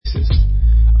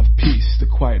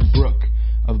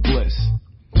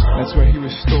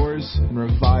restores and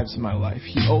revives my life.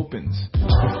 He opens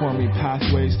before me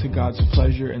pathways to God's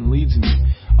pleasure and leads me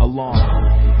along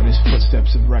in His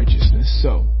footsteps of righteousness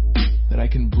so that I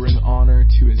can bring honor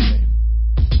to His name.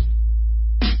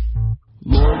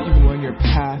 Lord, even when your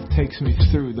path takes me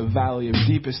through the valley of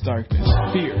deepest darkness,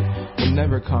 fear will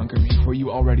never conquer me, for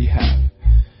you already have.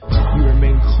 You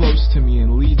remain close to me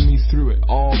and lead me through it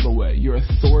all the way. Your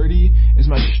authority is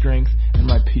my strength and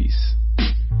my peace.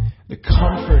 The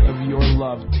comfort of your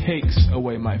love takes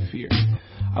away my fear.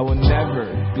 I will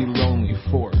never be lonely,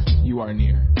 for you are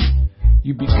near.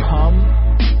 You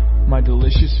become my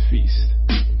delicious feast.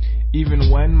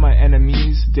 Even when my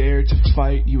enemies dare to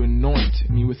fight, you anoint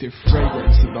me with your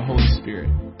fragrance of the Holy Spirit.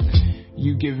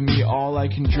 You give me all I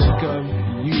can drink of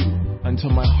you until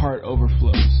my heart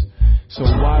overflows. So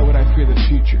why would I fear the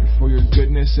future? For your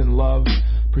goodness and love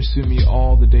pursue me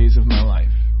all the days of my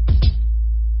life.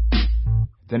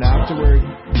 Then afterward,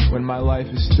 when my life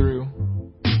is through,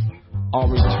 I'll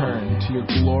return to your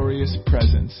glorious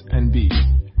presence and be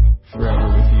forever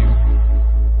with you.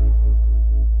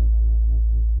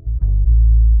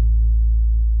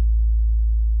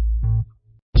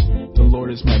 The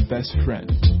Lord is my best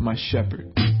friend, my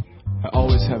shepherd. I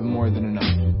always have more than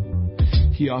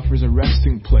enough. He offers a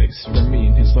resting place for me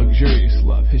in His luxurious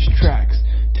love. His tracks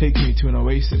take me to an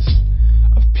oasis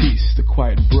of peace, the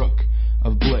quiet brook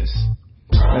of bliss.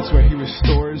 That's where He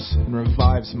restores and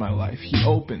revives my life. He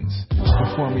opens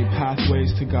before me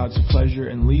pathways to God's pleasure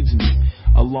and leads me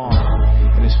along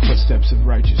in His footsteps of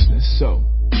righteousness so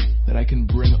that I can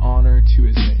bring honor to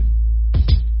His name.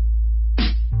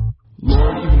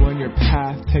 Lord, even when your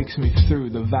path takes me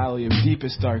through the valley of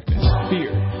deepest darkness,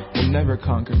 fear will never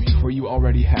conquer me, for you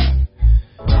already have.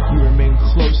 You remain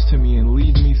close to me and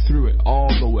lead me through it all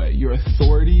the way. Your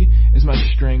authority is my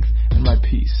strength and my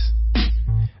peace.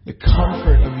 The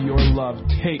comfort of your love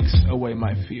takes away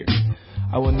my fear.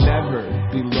 I will never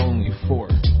be lonely, for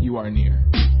you are near.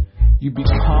 You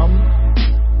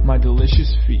become my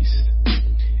delicious feast.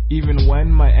 Even when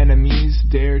my enemies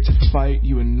dare to fight,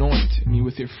 you anoint me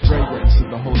with your fragrance of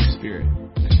the Holy Spirit.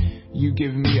 You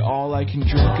give me all I can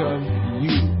drink of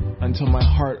you until my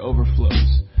heart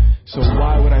overflows. So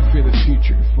why would I fear the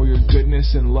future? For your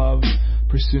goodness and love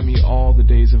pursue me all the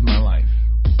days of my life.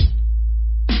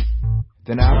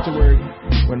 Then afterward,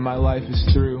 when my life is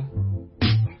through,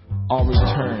 I'll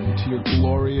return to your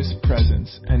glorious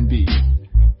presence and be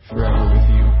forever with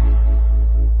you.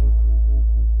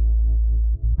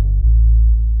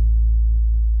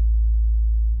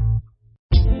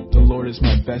 The Lord is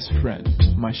my best friend,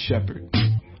 my shepherd.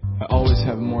 I always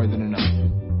have more than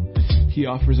enough. He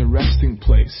offers a resting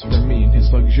place for me in His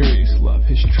luxurious love.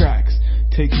 His tracks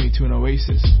take me to an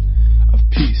oasis of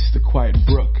peace, the quiet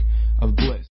brook of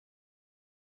bliss.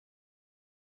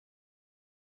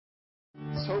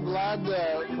 So glad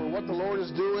for what the Lord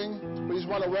is doing. We just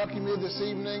want to welcome you this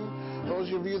evening.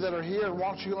 Those of you that are here and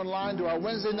watching online to our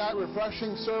Wednesday night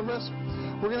refreshing service.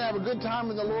 We're going to have a good time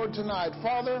in the Lord tonight.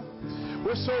 Father,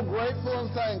 we're so grateful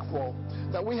and thankful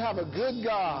that we have a good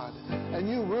God and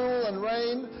you rule and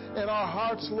reign in our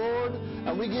hearts, Lord,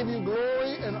 and we give you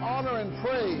glory and honor and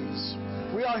praise.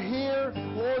 We are here,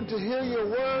 Lord, to hear your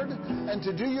word and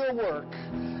to do your work.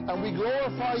 And we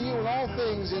glorify you in all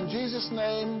things in Jesus'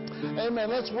 name. Amen.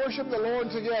 Let's worship the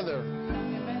Lord together.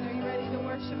 Amen. Are you ready to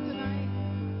worship tonight?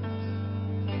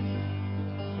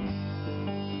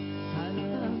 I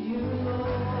love you,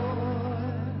 Lord.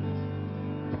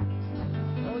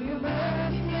 Oh, your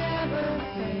mercy never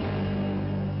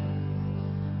fails.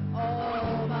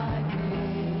 All my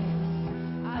days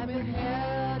I've been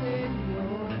held in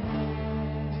your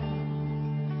hand.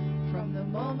 From the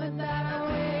moment that I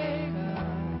wake up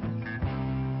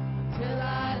till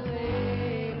I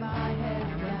lay my head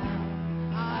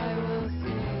down, I will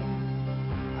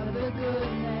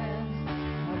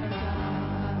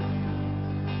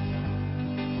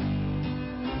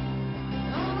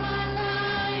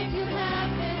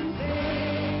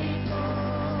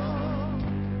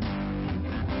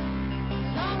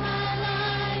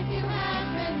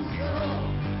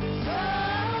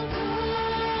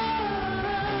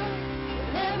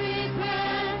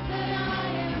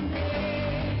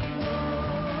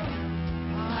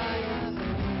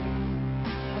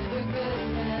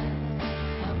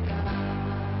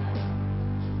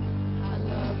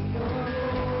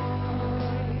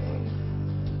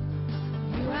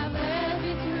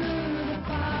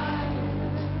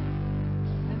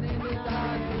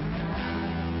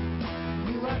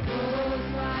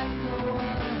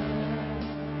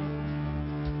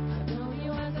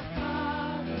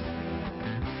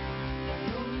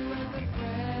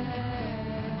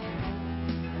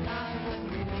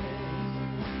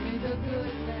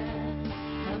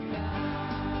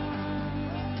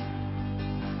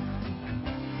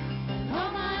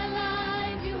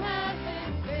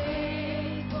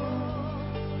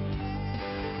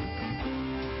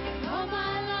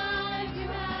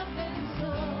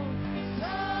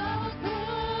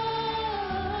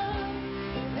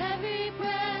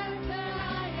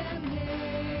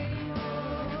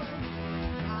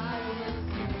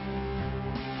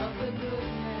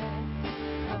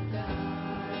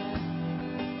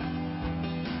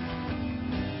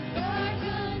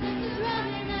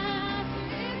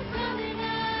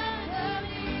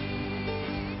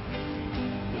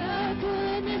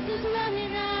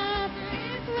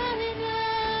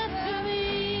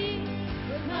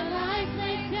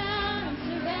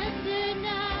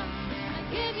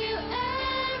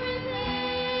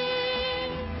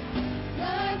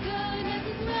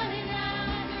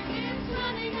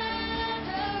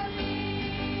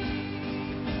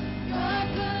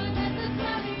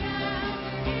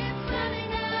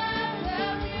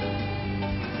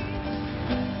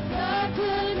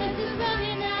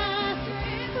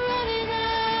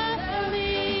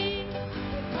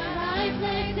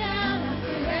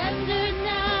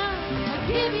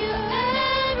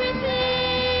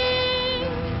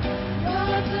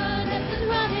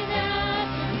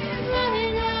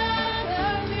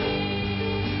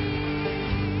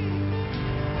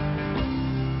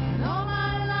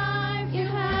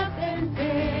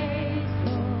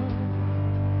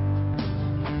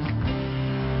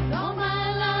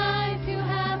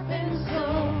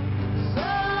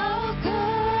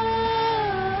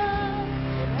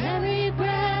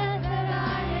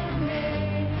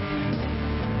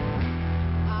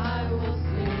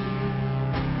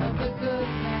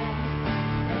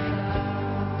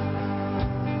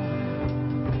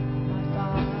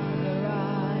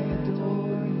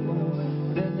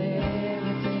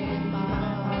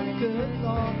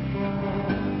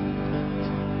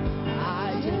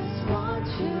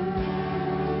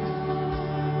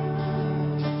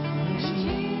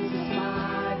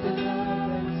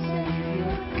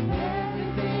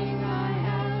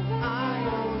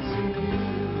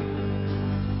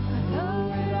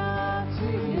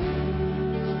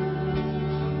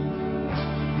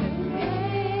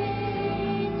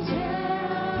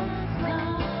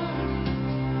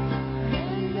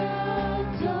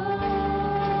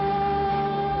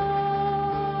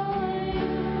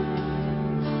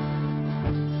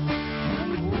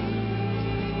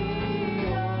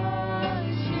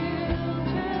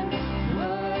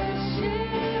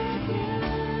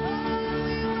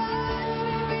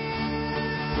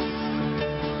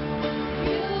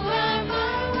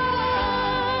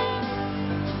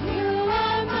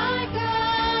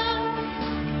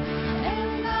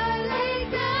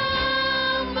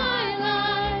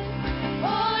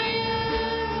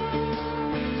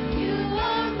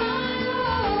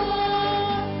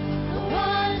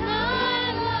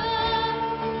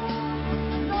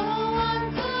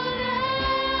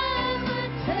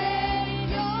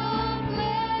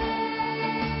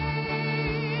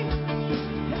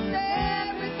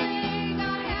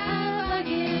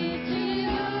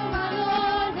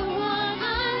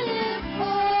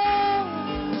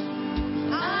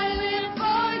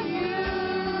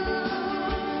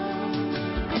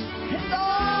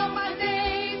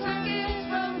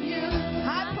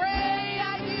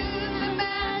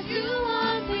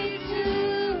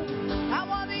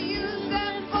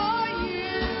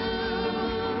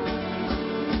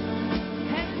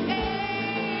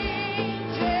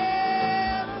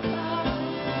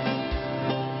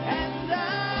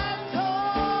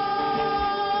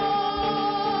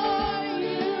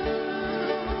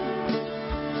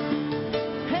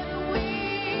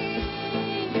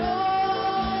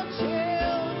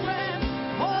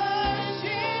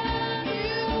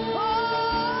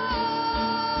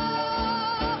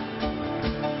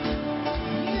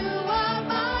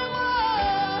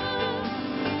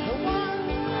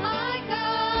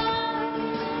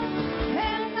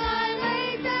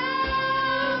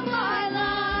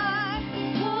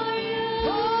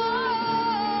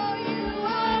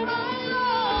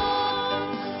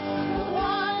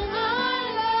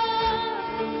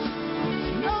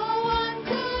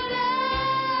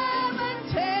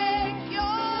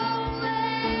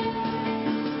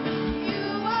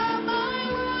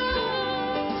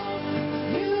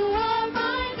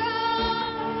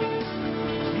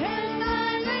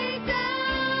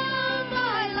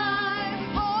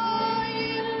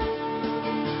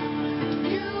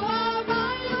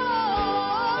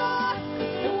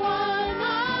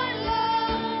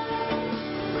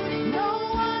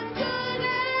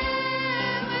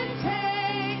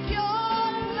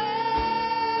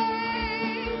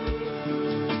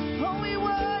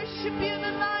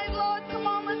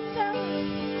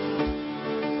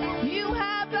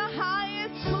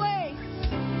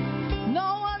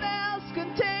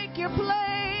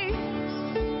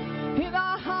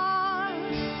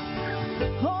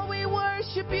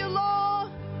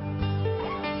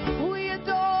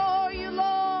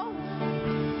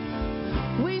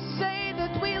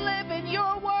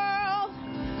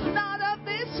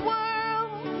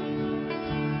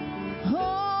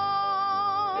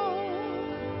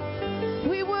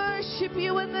worship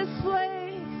you in this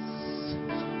place.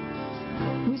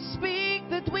 We speak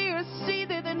that we are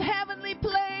seated in heavenly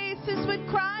places with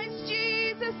Christ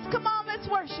Jesus. Come on, let's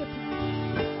worship.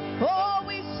 Oh,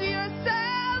 we see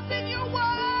ourselves in your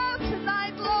word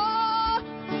tonight, Lord.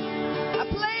 A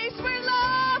place where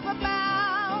love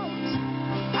abounds.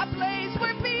 A place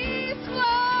where peace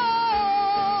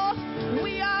flows.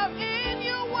 We are in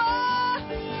your word.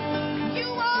 You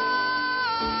are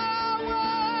our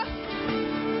word.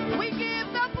 We give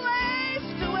the place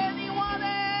to anyone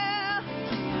else.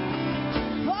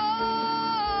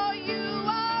 Oh, you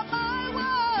are my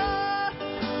word.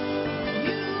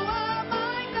 You are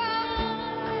my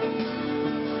God.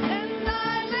 And I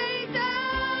lay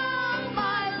down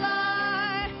my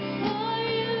life for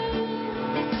you.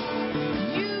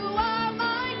 You are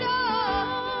my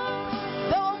God,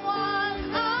 the one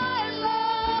I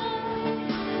love.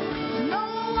 No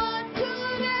one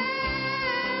could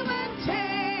ever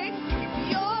take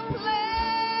your place.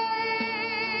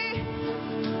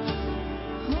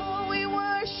 Oh, we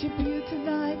worship you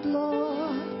tonight,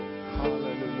 Lord.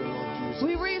 Hallelujah, Lord Jesus.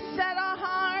 We reset our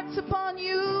hearts upon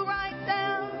you right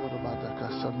now,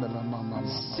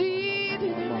 seated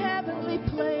in heavenly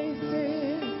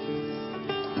places.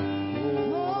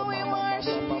 Oh, we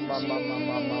worship you,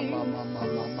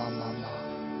 Jesus.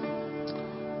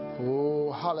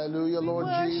 Oh, hallelujah, Lord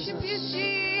Worship you, Jesus.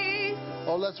 Jesus.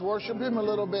 Oh, let's worship him a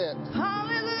little bit. He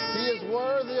is Hallelujah.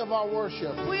 worthy of our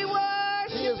worship. We worship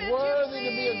He is at worthy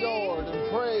your to be feet. adored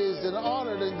and praised and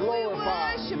honored and We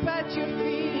glorified. worship at your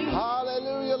feet.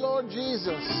 Hallelujah, Lord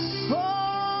Jesus.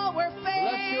 Oh, we're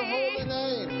Bless your holy faith.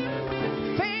 name.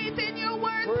 Faith in your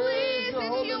word Praise your pleases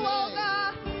holy you, oh name.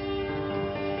 God.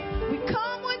 We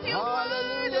come with your word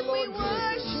Hallelujah, and we Lord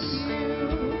worship Jesus.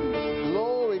 you.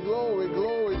 Glory, glory,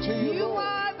 glory to you, You Lord.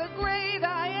 are the great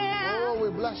I Oh, am. we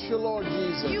bless you, Lord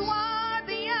Jesus. You are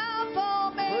the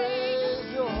Alpha Omega.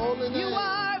 Praise your holy name. You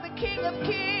are the King of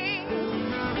Kings.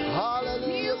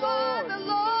 Hallelujah, You are the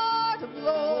Lord. Lord of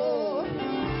Lords.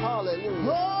 Hallelujah.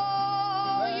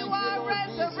 Oh, Thank you you, are Lord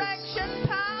resurrection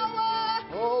power.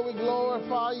 Oh, we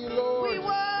glorify you, We Lord.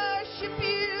 worship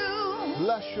you.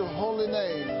 Bless your holy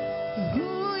name.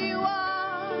 Who you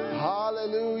are.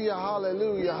 Hallelujah,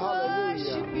 hallelujah,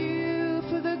 hallelujah. Worship you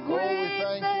for the Oh, we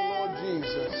thank you, Lord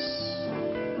greatness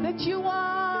Jesus. that you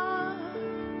are,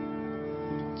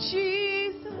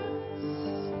 Jesus.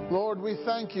 Lord, we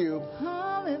thank you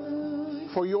Hallelujah.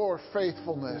 for your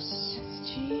faithfulness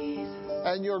Yes, Jesus.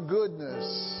 and your goodness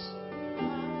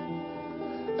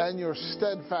and your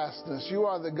steadfastness. You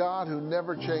are the God who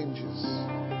never changes.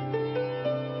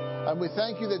 And we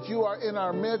thank you that you are in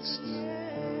our midst,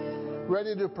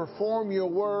 ready to perform your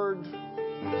word.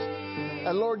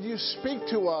 And Lord, you speak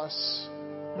to us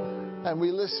and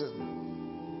we listen.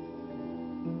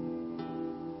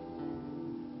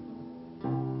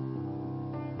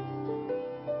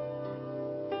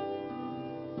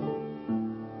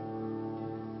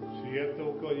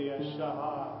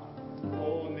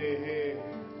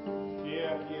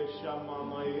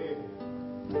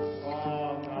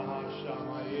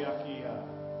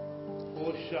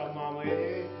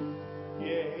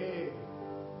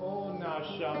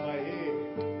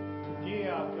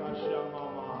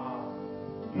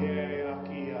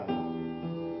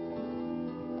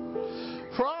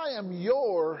 For I am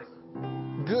your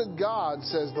good God,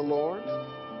 says the Lord.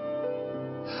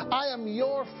 I am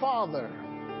your Father,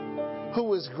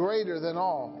 who is greater than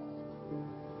all.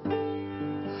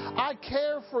 I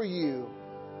care for you.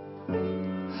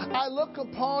 I look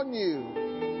upon you,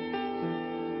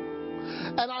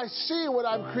 and I see what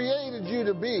I've created you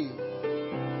to be.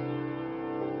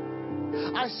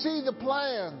 I see the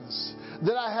plans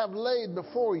that I have laid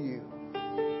before you.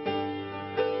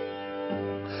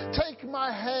 Take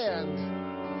my hand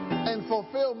and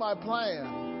fulfill my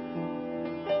plan.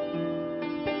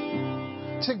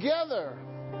 Together,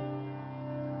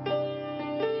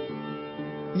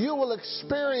 you will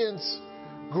experience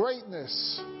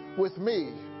greatness with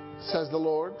me, says the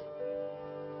Lord.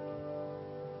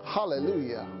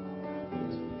 Hallelujah.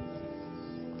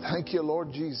 Thank you,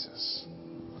 Lord Jesus.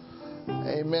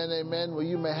 Amen, amen. Well,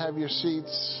 you may have your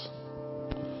seats.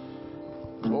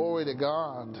 Glory to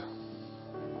God.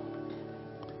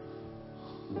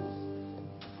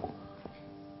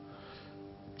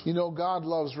 You know, God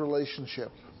loves relationship.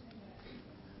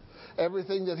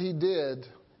 Everything that He did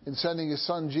in sending His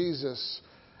Son Jesus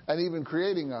and even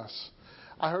creating us.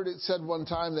 I heard it said one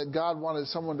time that God wanted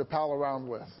someone to pal around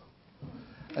with.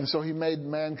 And so He made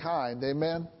mankind.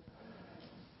 Amen?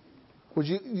 Would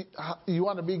you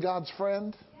want to be God's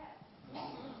friend?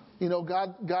 You know,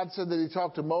 God said that He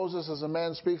talked to Moses as a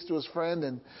man speaks to his friend,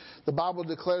 and the Bible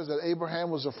declares that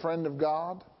Abraham was a friend of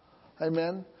God.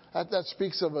 Amen. That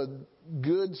speaks of a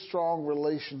good, strong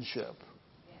relationship.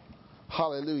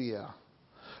 Hallelujah.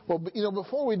 Well, you know,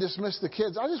 before we dismiss the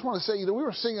kids, I just want to say, you know, we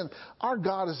were singing, our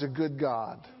God is a good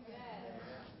God.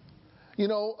 You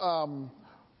know,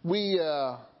 we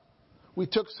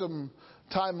took some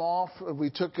time off.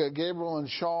 We took Gabriel and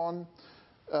Sean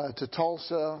to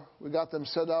Tulsa. We got them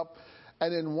set up.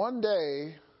 And in one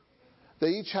day, they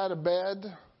each had a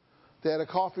bed. They had a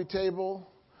coffee table,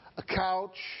 a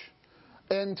couch,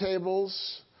 end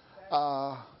tables,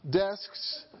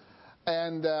 desks.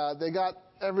 And they got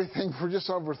everything for just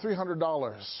over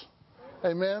 $300.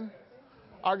 Amen?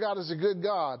 Our God is a good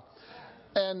God.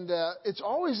 And it's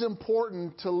always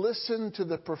important to listen to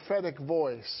the prophetic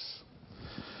voice.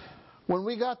 When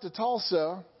we got to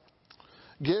Tulsa,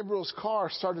 Gabriel's car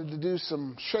started to do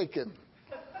some shaking.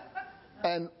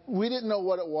 And we didn't know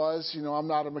what it was. You know, I'm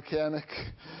not a mechanic.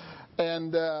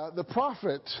 And the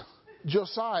prophet,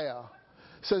 Josiah,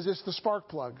 says it's the spark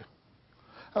plug.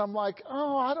 And I'm like,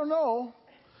 oh, I don't know.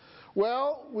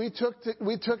 Well, we took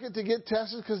it to get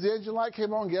tested because the engine light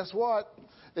came on. Guess what?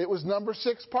 It was number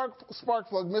 6 spark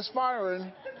plug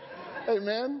misfiring.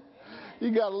 Amen.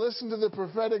 You got to listen to the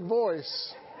prophetic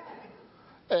voice.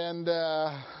 And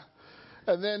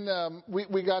then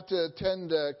we got to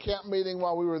attend a camp meeting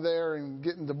while we were there and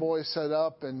getting the boys set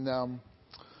up. And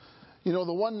you know,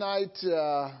 the one night,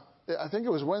 I think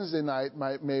it was Wednesday night,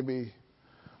 maybe.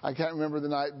 I can't remember the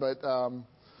night, but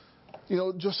you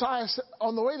know, Josiah,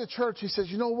 on the way to church, he says,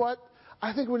 you know what?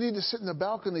 I think we need to sit in the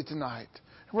balcony tonight.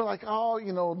 And we're like, oh,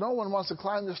 you know, no one wants to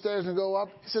climb the stairs and go up.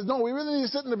 He says, no, we really need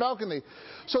to sit in the balcony.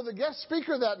 So the guest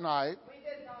speaker that night. We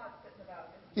did not sit in the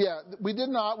balcony. Yeah, we did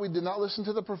not. We did not listen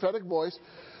to the prophetic voice.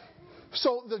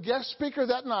 So the guest speaker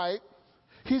that night,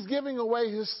 he's giving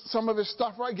away some of his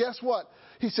stuff, right? Guess what?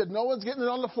 He said, no one's getting it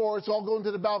on the floor. It's all going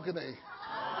to the balcony.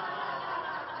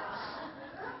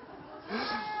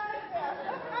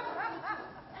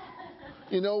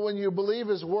 You know, when you believe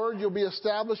His word, you'll be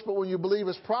established, but when you believe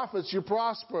His prophets, you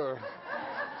prosper.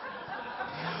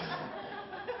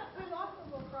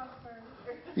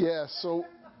 Yes, so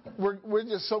we're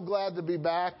just so glad to be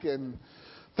back, and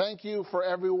thank you for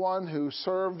everyone who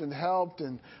served and helped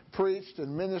and preached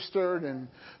and ministered and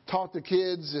taught the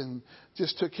kids and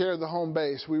just took care of the home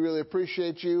base. We really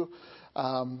appreciate you.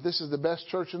 This is the best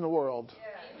church in the world.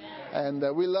 And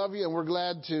we love you, and we're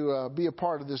glad to be a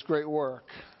part of this great work.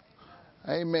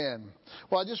 Amen.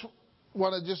 Well, I just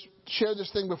want to share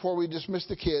this thing before we dismiss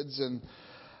the kids, and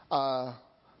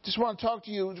just want to talk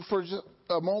to you for just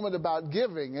a moment about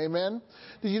giving. Amen.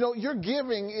 You know, your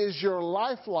giving is your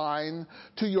lifeline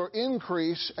to your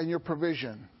increase and your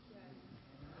provision.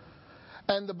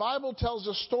 And the Bible tells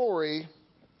a story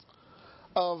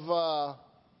of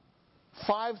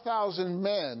 5,000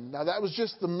 men. Now, that was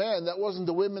just the men. That wasn't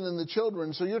the women and the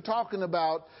children. So you're talking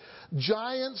about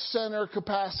giant center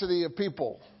capacity of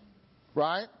people,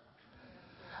 right?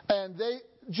 And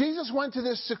Jesus went to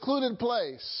this secluded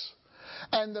place,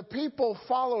 and the people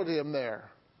followed Him there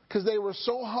because they were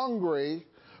so hungry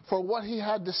for what He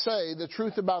had to say, the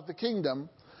truth about the kingdom.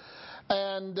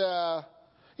 And,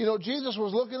 you know, Jesus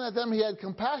was looking at them. He had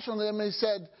compassion on them. And He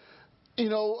said, you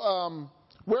know,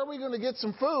 where are we going to get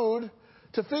some food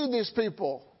to feed these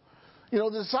people? You know,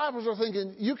 the disciples are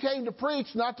thinking, you came to preach,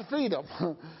 not to feed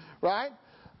them. Right?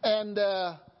 And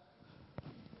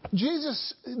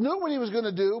Jesus knew what He was going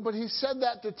to do, but He said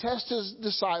that to test His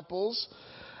disciples.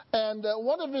 And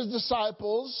one of His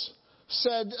disciples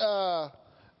said,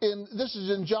 this is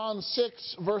in John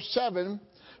 6, verse 7,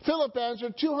 Philip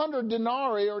answered, 200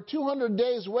 denarii or 200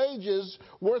 days' wages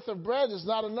worth of bread is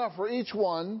not enough for each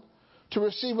one to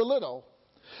receive a little.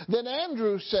 Then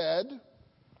Andrew said,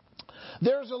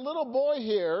 there's a little boy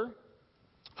here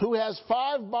who has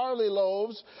 5 barley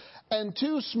loaves and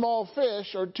 2 small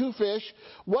fish, or 2 fish.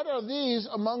 What are these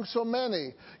among so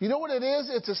many? You know what it is?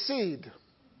 It's a seed.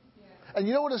 Yeah. And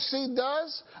you know what a seed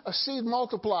does? A seed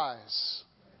multiplies.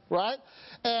 Right?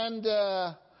 And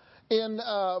in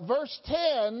verse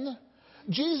 10,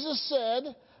 Jesus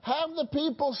said, have the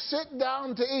people sit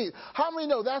down to eat. How many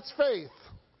know that's faith?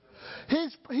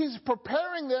 He's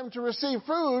preparing them to receive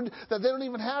food that they don't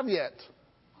even have yet.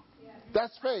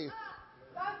 That's faith.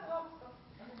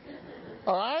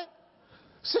 All right?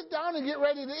 Sit down and get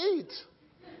ready to eat.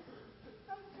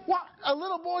 What? A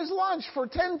little boy's lunch for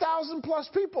 10,000 plus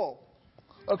people.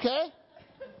 Okay?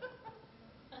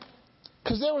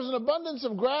 Because there was an abundance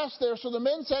of grass there, so the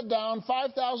men sat down,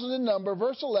 5,000 in number.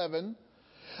 Verse 11.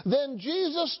 Then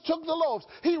Jesus took the loaves.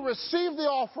 He received the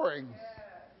offering.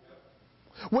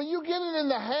 When you get it in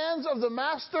the hands of the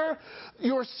master,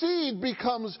 your seed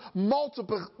becomes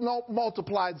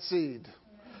multiplied seed.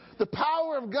 The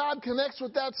power of God connects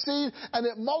with that seed, and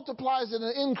it multiplies it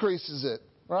and increases it,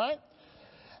 right?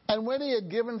 And when he had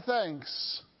given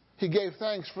thanks, he gave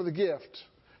thanks for the gift.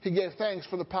 He gave thanks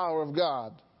for the power of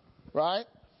God, right?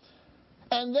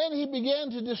 And then he began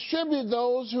to distribute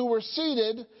those who were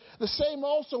seated, the same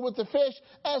also with the fish,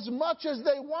 as much as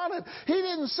they wanted. He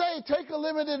didn't say,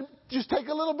 just take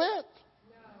a little bit,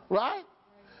 right?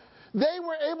 They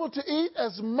were able to eat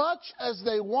as much as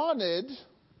they wanted,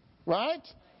 right?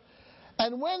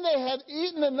 And when they had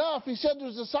eaten enough, he said to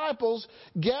his disciples,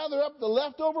 gather up the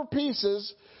leftover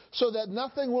pieces so that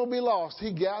nothing will be lost.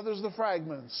 He gathers the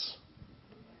fragments.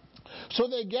 So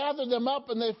they gathered them up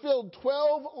and they filled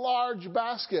 12 large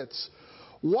baskets.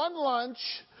 One lunch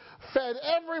fed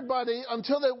everybody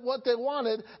until what they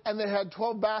wanted, and they had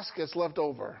 12 baskets left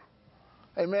over.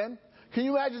 Amen? Can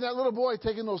you imagine that little boy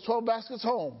taking those 12 baskets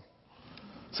home?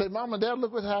 Say, Mom and Dad,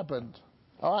 look what happened.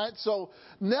 All right, so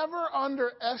never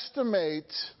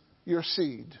underestimate your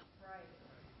seed.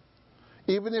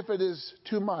 Right. Even if it is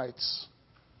 2 mites.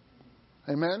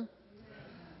 Amen?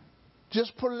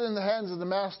 Just put it in the hands of the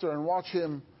master and watch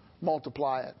him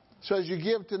multiply it. So as you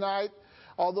give tonight,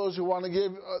 all those who want to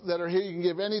give that are here, you can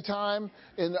give anytime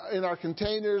in our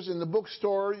containers, in the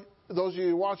bookstore. Those of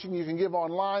you watching, you can give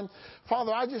online.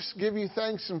 Father, I just give you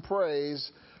thanks and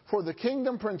praise for the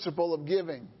kingdom principle of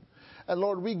giving. And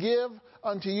Lord, we give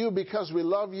unto you because we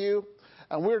love you.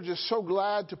 And we're just so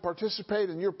glad to participate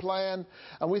in your plan.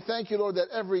 And we thank you, Lord, that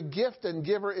every gift and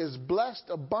giver is blessed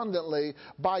abundantly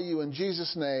by you in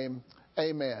Jesus' name.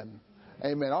 Amen.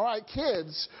 Amen. All right,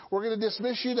 kids, we're going to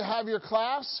dismiss you to have your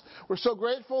class. We're so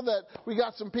grateful that we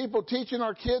got some people teaching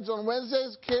our kids on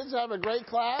Wednesdays. Kids, have a great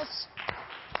class.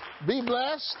 Be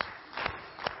blessed.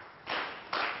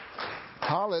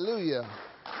 Hallelujah.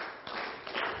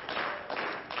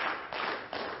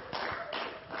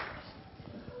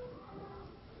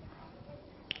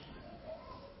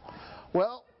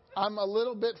 Well, I'm a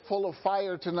little bit full of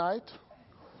fire tonight.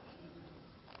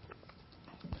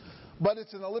 But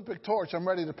it's an Olympic torch. I'm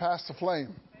ready to pass the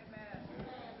flame.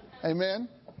 Amen.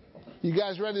 You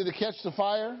guys ready to catch the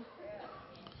fire?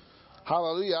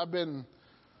 Hallelujah. I've been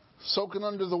soaking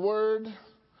under the word.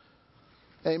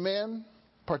 Amen.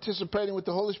 Participating with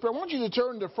the Holy Spirit. I want you to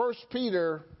turn to 1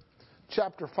 Peter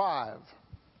chapter 5.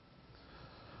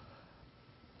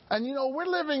 And you know, we're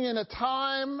living in a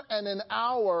time and an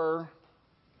hour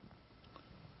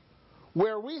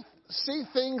where we see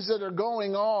things that are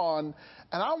going on,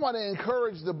 and I want to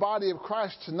encourage the body of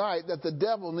Christ tonight that the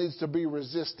devil needs to be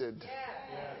resisted.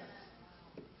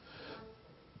 Yes.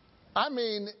 I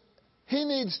mean, he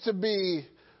needs to be,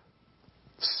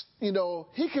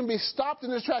 he can be stopped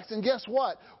in his tracks. And guess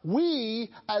what? We,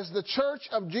 as the church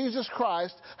of Jesus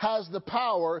Christ, has the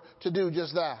power to do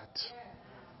just that.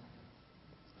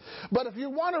 But if you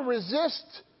want to resist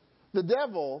the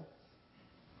devil,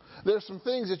 there's some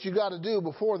things that you got to do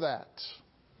before that.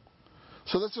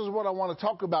 So this is what I want to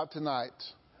talk about tonight.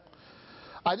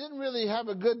 I didn't really have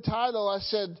a good title. I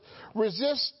said,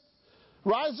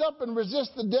 rise up and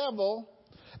resist the devil,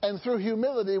 and through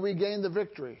humility we gain the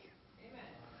victory. Amen.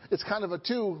 It's kind of a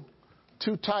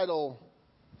two-title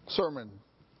sermon.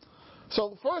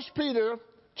 So 1 Peter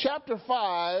chapter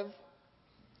 5,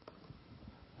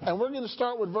 and we're going to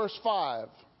start with verse 5.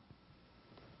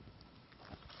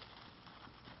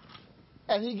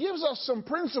 And he gives us some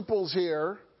principles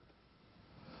here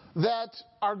that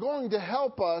are going to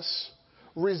help us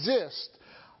resist.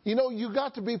 You know, you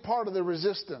got to be part of the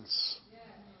resistance.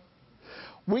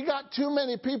 We got too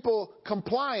many people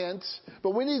compliant,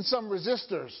 but we need some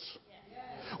resistors.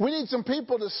 We need some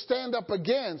people to stand up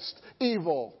against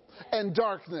evil and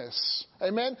darkness.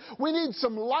 Amen. We need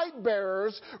some light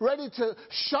bearers ready to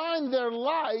shine their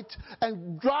light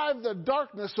and drive the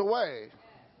darkness away.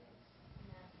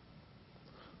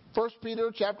 1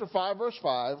 Peter chapter 5, verse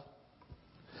 5.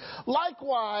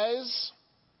 Likewise,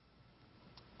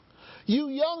 you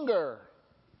younger,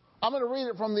 I'm going to read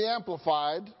it from the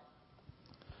Amplified.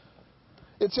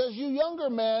 It says, you younger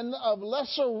men of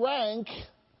lesser rank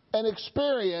and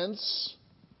experience,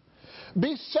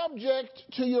 be subject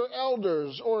to your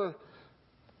elders, or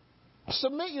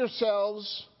submit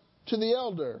yourselves to the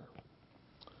elder.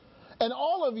 And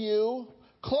all of you,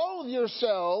 clothe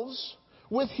yourselves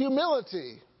with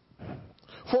humility.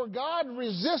 For God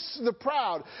resists the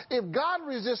proud. If God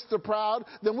resists the proud,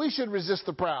 then we should resist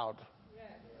the proud.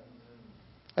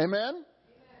 Amen?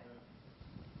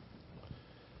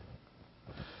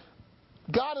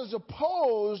 God is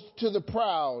opposed to the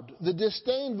proud, the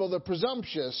disdainful, the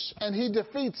presumptuous, and he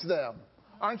defeats them.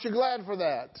 Aren't you glad for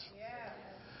that?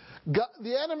 God,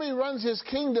 the enemy runs his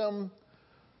kingdom,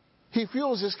 he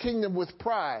fuels his kingdom with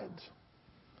pride.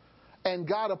 And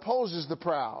God opposes the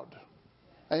proud.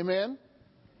 Amen?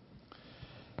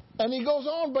 And he goes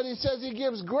on, but he says he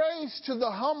gives grace to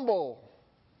the humble.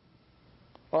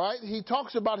 All right? He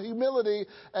talks about humility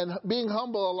and being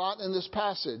humble a lot in this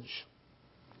passage.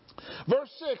 Verse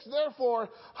 6, therefore,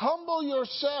 humble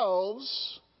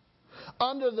yourselves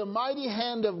under the mighty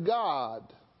hand of God.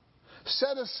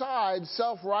 Set aside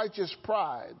self-righteous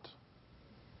pride,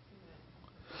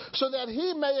 so that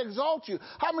he may exalt you.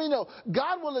 How many know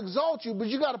God will exalt you, but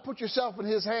you got to put yourself in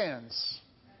his hands.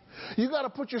 You got to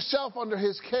put yourself under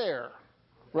his care,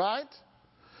 right?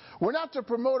 We're not to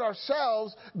promote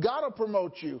ourselves. God will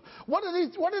promote you. What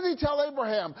did he tell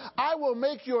Abraham? I will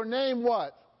make your name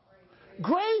what?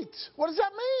 Great. What does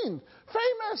that mean?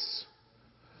 Famous.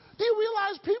 Do you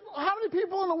realize how many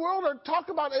people in the world are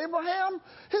talking about Abraham?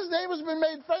 His name has been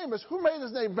made famous. Who made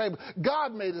his name famous?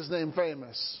 God made his name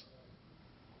famous.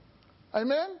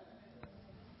 Amen?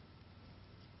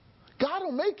 God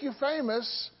will make you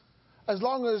famous as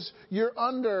long as you're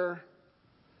under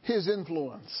his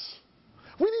influence.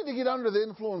 We need to get under the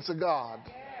influence of God.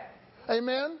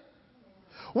 Amen?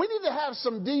 We need to have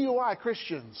some DUI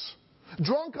Christians,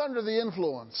 drunk under the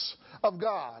influence of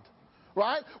God.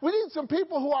 Right? We need some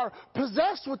people who are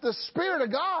possessed with the Spirit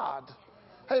of God.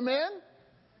 Amen?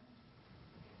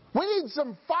 We need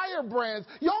some firebrands.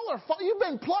 You've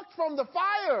been plucked from the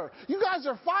fire. You guys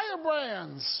are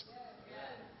firebrands.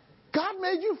 God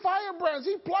made you firebrands.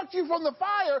 He plucked you from the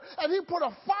fire and He put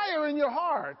a fire in your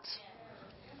heart.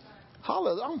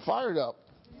 Hallelujah. I'm fired up.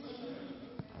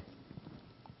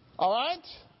 All right?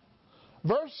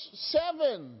 Verse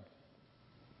 7.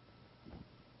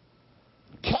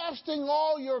 Casting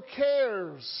all your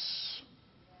cares.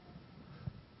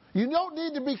 You don't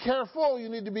need to be careful, you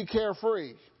need to be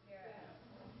carefree.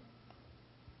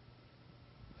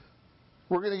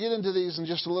 We're going to get into these in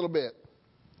just a little bit.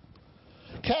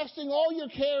 Casting all your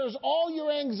cares, all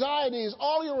your anxieties,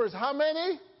 all your worries. How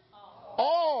many?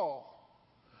 All.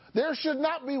 There should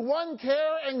not be one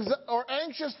care or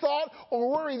anxious thought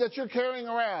or worry that you're carrying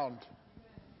around.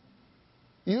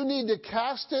 You need to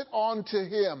cast it onto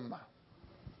Him.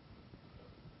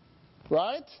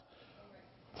 Right?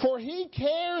 For He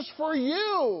cares for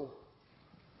you.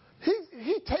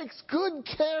 He takes good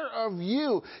care of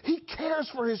you. He cares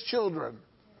for His children.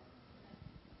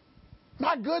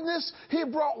 My goodness, He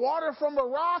brought water from a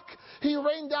rock. He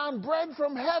rained down bread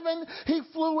from heaven. He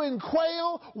flew in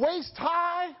quail waist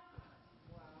high.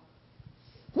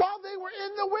 While they were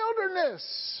in the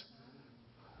wilderness.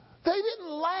 They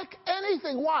didn't lack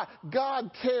anything. Why?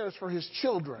 God cares for His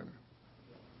children.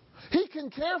 He can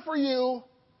care for you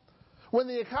when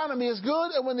the economy is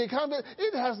good and when the economy...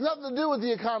 It has nothing to do with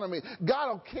the economy.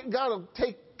 God will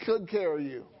take good care of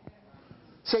you.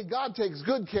 Say, God takes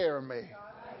good care of me.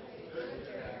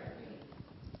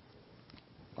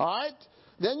 All right?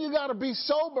 Then you got to be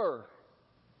sober,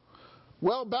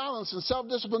 well balanced and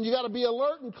self-disciplined. You got to be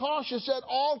alert and cautious at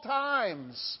all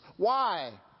times.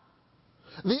 Why?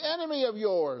 The enemy of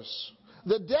yours,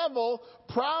 the devil,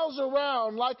 prowls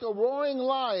around like a roaring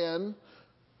lion,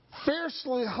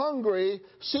 fiercely hungry,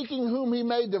 seeking whom he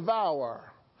may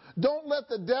devour. Don't let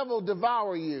the devil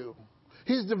devour you.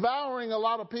 He's devouring a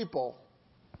lot of people.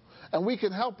 And we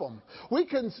can help them. We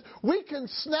can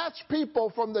snatch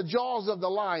people from the jaws of the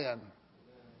lion.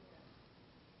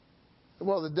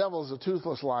 Well, the devil's a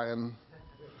toothless lion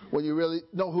when you really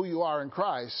know who you are in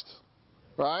Christ.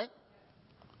 Right?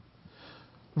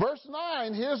 Verse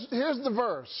 9, here's the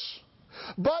verse.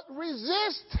 But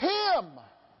resist him.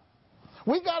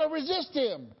 We got to resist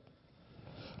him.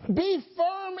 Be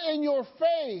firm in your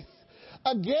faith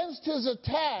against his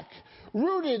attack,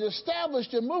 rooted,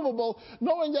 established, immovable,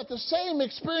 knowing that the same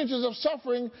experiences of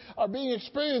suffering are being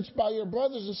experienced by your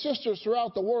brothers and sisters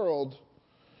throughout the world.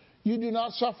 You do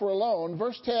not suffer alone.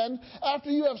 Verse 10, after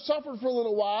you have suffered for a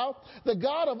little while, the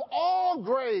God of all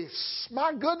grace,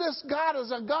 my goodness, God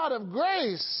is a God of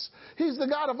grace. He's the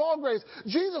God of all grace.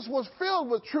 Jesus was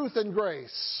filled with truth and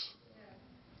grace.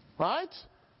 Right?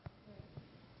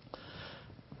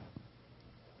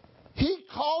 He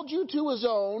called you to His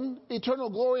own eternal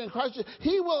glory in Christ.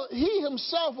 He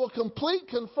Himself will complete,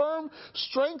 confirm,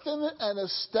 strengthen, and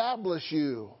establish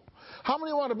you. How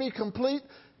many want to be complete,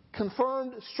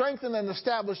 confirmed, strengthened, and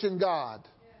established in God?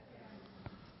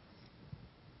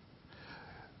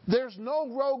 There's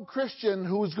no rogue Christian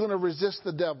who is going to resist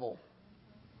the devil.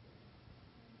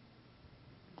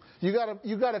 You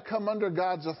got to come under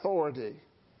God's authority.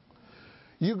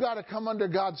 You got to come under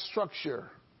God's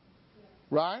structure.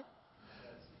 Right?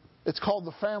 It's called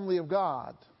the family of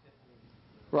God.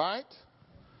 Right?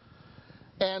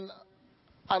 And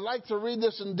I'd like to read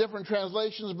this in different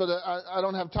translations, but I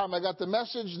don't have time. I got the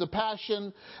Message, the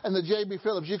Passion, and the J.B.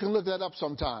 Phillips. You can look that up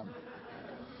sometime.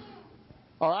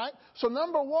 All right? So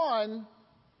number one,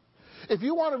 if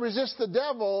you want to resist the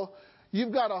devil,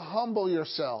 you've got to humble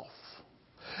yourself.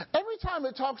 Every time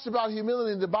it talks about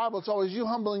humility in the Bible, it's always you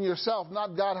humbling yourself,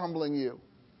 not God humbling you.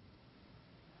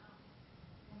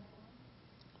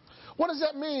 What does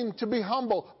that mean to be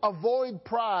humble? Avoid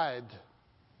pride.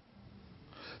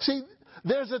 See,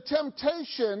 there's a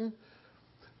temptation.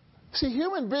 See,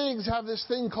 human beings have this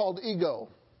thing called ego.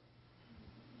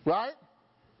 Right?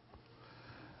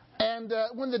 And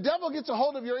when the devil gets a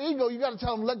hold of your ego, you got to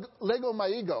tell him, let go of my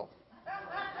ego.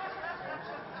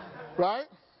 Right?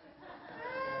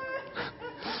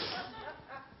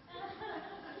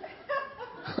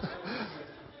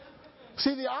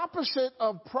 See, the opposite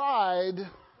of pride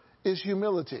is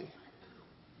humility.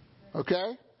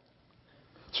 Okay?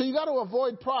 So you got to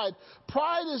avoid pride.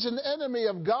 Pride is an enemy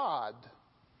of God.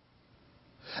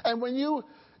 And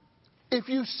if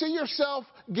you see yourself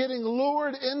getting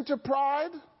lured into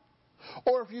pride,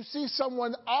 or if you see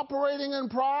someone operating in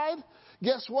pride,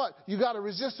 guess what? You got to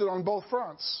resist it on both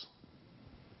fronts.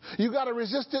 You got to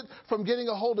resist it from getting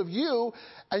a hold of you,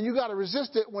 and you got to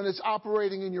resist it when it's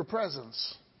operating in your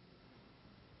presence.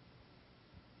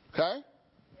 Okay?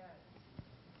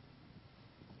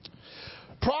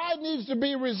 Pride needs to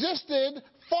be resisted,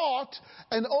 fought,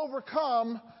 and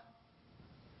overcome,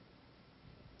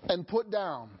 and put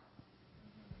down.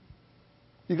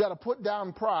 You got to put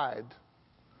down pride.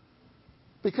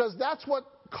 Because that's what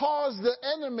caused the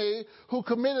enemy who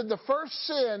committed the first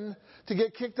sin to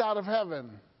get kicked out of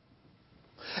heaven.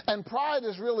 And pride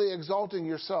is really exalting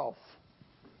yourself.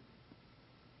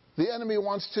 The enemy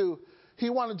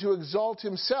wanted to exalt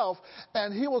himself,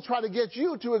 and he will try to get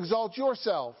you to exalt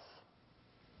yourself.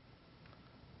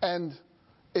 And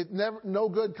no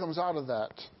good comes out of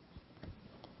that.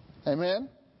 Amen?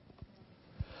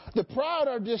 The proud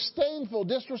are disdainful,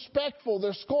 disrespectful,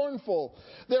 they're scornful,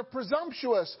 they're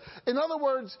presumptuous. In other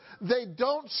words, they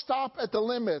don't stop at the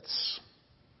limits.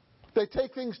 They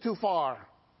take things too far.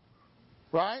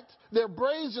 Right? They're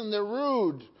brazen, they're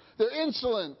rude, they're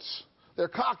insolent, they're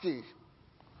cocky.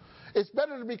 It's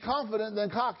better to be confident than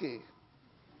cocky.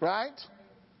 Right?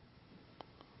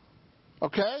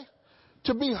 Okay?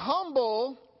 To be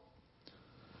humble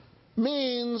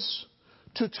means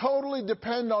to totally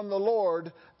depend on the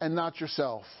Lord and not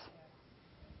yourself.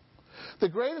 The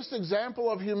greatest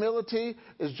example of humility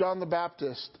is John the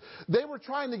Baptist. They were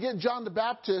trying to get John the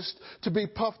Baptist to be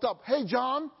puffed up. Hey,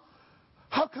 John,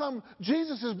 how come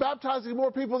Jesus is baptizing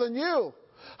more people than you?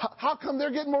 How come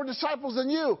they're getting more disciples than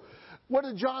you? What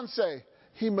did John say?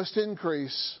 He must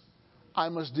increase, I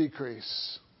must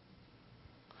decrease.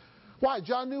 Why?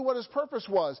 John knew what his purpose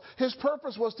was. His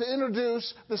purpose was to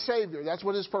introduce the Savior. That's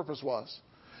what his purpose was.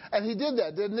 And he did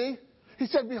that, didn't he? He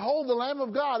said, behold the Lamb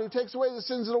of God who takes away the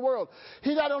sins of the world.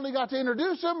 He not only got to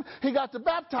introduce him, he got to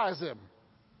baptize him.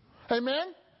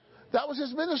 Amen? That was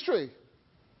his ministry.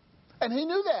 And he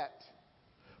knew that.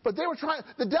 But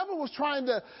the devil was trying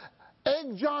to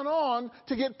egg John on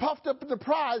to get puffed up into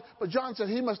pride. But John said,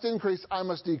 he must increase, I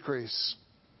must decrease.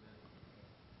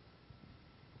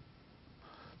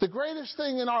 The greatest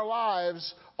thing in our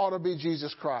lives ought to be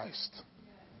Jesus Christ.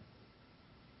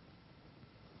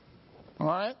 All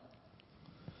right?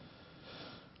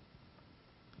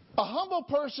 A humble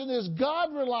person is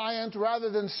God-reliant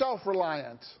rather than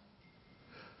self-reliant.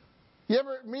 You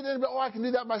ever meet anybody? Oh, I can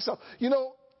do that myself. You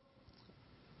know,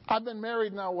 I've been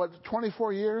married now,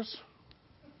 24 years?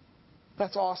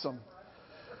 That's awesome.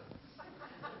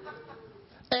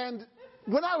 And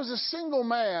when I was a single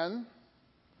man,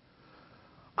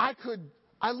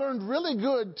 I learned really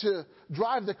good to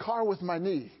drive the car with my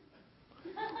knee.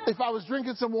 If I was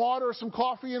drinking some water or some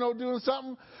coffee, doing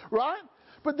something, right?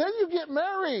 But then you get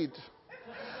married,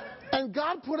 and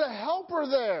God put a helper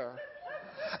there.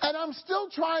 And I'm still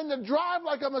trying to drive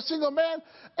like I'm a single man,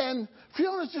 and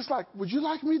Fiona's just like, would you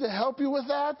like me to help you with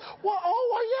that? Well,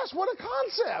 yes, what a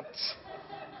concept.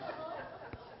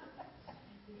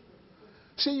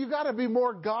 See, you got to be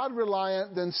more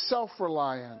God-reliant than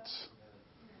self-reliant.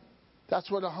 That's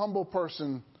what a humble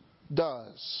person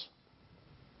does.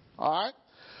 All right?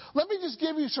 Let me just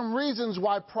give you some reasons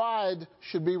why pride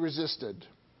should be resisted.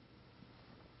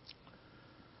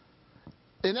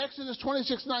 In Exodus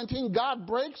 26:19, God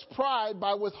breaks pride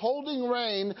by withholding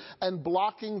rain and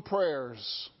blocking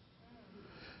prayers.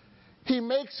 He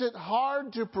makes it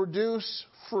hard to produce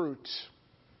fruit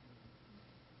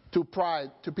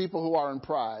to people who are in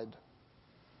pride.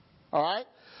 All right?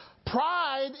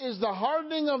 Pride is the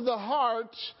hardening of the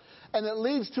heart, and it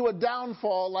leads to a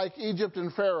downfall like Egypt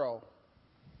and Pharaoh.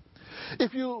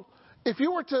 If you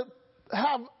were to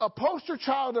have a poster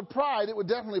child of pride, it would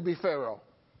definitely be Pharaoh.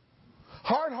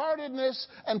 Hard-heartedness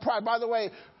and pride. By the way,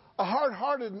 a hard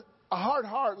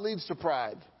heart leads to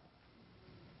pride.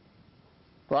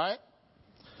 Right?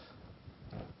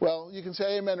 Well, you can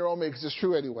say amen or amen because it's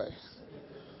true anyway.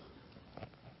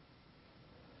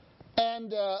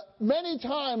 And many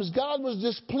times God was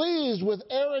displeased with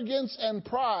arrogance and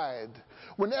pride.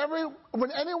 When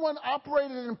anyone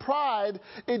operated in pride,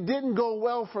 it didn't go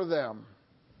well for them.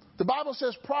 The Bible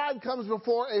says pride comes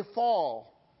before a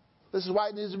fall. This is why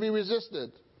it needs to be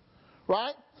resisted.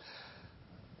 Right?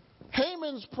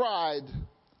 Haman's pride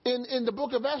in the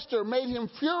book of Esther made him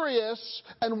furious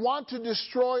and want to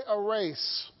destroy a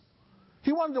race.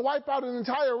 He wanted to wipe out an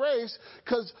entire race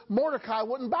because Mordecai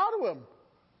wouldn't bow to him.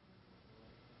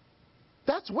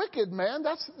 That's wicked, man.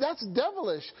 That's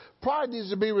devilish. Pride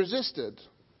needs to be resisted.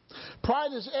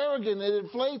 Pride is arrogant. It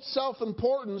inflates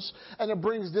self-importance and it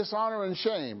brings dishonor and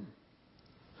shame.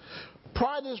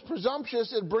 Pride is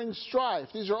presumptuous. It brings strife.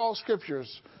 These are all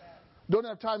scriptures. Don't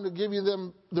have time to give you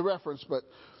them the reference, but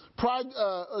pride.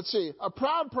 Let's see. A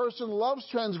proud person loves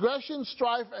transgression,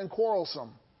 strife, and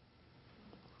quarrelsome.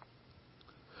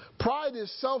 Pride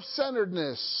is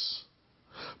self-centeredness.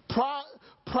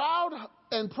 Proud,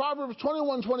 and Proverbs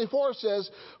 21:24 says,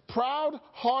 proud,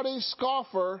 haughty,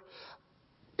 scoffer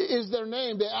is their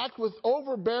name. They act with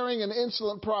overbearing and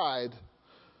insolent pride.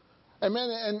 Amen.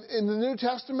 And in the New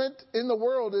Testament, in the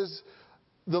world is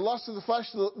the lust of the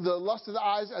flesh, the lust of the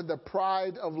eyes, and the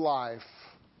pride of life.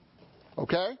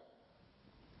 Okay?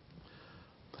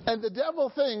 And the devil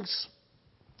thinks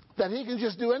that he can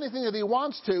just do anything that he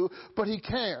wants to, but he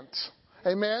can't.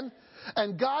 Amen?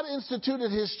 And God instituted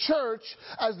His church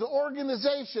as the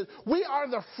organization. We are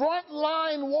the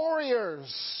frontline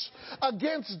warriors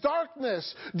against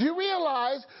darkness. Do you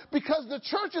realize because the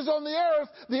church is on the earth,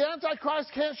 the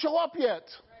Antichrist can't show up yet?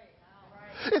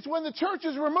 It's when the church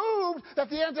is removed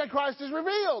that the Antichrist is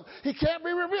revealed. He can't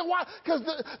be revealed. Why? Because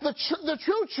the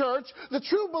true church, the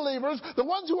true believers, the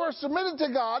ones who are submitted to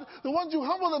God, the ones who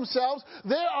humble themselves,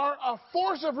 they are a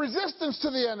force of resistance to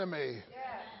the enemy.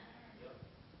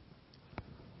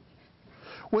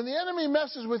 When the enemy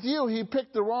messes with you, he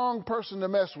picked the wrong person to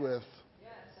mess with.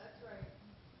 Yes, that's right.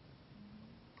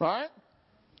 Right?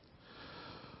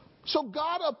 So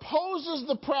God opposes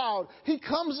the proud. He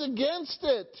comes against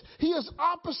it. He is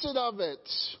opposite of it.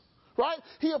 Right?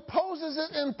 He opposes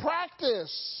it in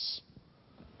practice.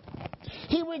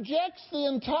 He rejects the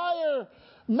entire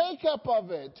makeup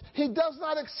of it. He does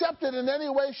not accept it in any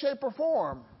way, shape, or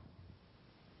form.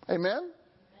 Amen?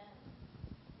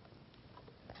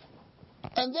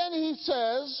 And then he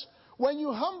says, when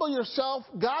you humble yourself,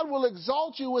 God will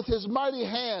exalt you with His mighty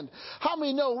hand. How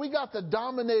many know we got the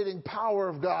dominating power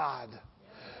of God?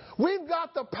 We've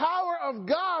got the power of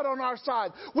God on our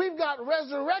side. We've got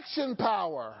resurrection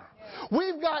power.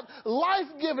 We've got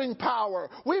life-giving power.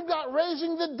 We've got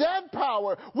raising the dead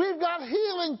power. We've got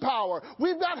healing power.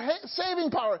 We've got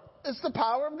saving power. It's the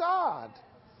power of God.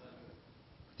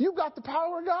 You've got the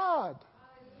power of God.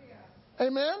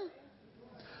 Amen?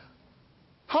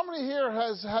 How many here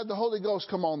has had the Holy Ghost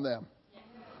come on them?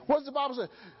 What does the Bible say?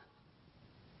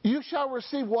 You shall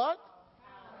receive what?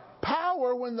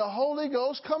 Power when the Holy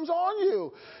Ghost comes on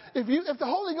you. If the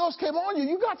Holy Ghost came on you,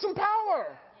 you got some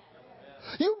power.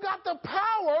 You've got the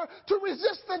power to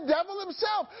resist the devil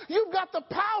himself. You've got the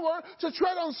power to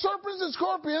tread on serpents and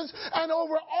scorpions and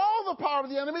over all the power of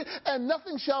the enemy, and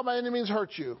nothing shall by any means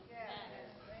hurt you.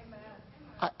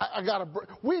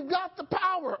 We've got the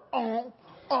power.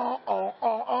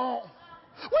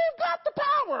 We've got the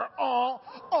power.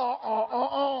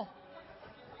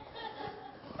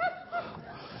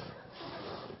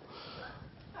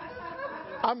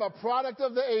 I'm a product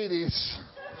of the 80s.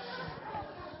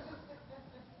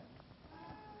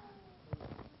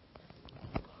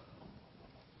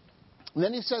 And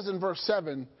then he says in verse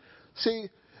 7, see,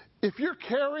 if you're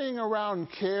carrying around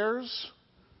cares,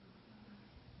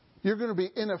 you're going to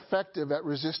be ineffective at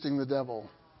resisting the devil.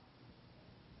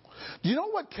 Do you know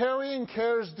what carrying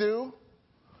cares do?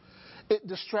 It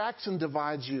distracts and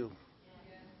divides you.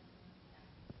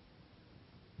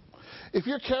 If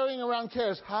you're carrying around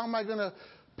cares, how am I going to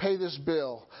pay this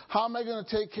bill? How am I going to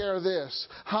take care of this?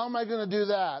 How am I going to do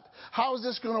that? How is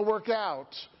this going to work out?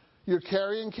 You're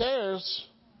carrying cares.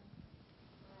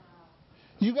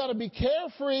 You got to be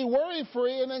carefree,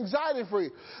 worry-free, and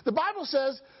anxiety-free. The Bible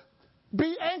says,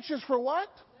 be anxious for what?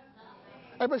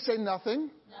 Nothing. Everybody say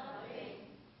nothing.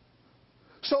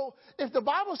 So if the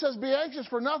Bible says be anxious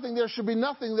for nothing, there should be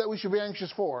nothing that we should be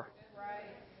anxious for.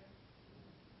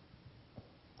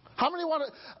 How many want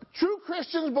to? True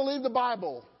Christians believe the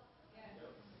Bible.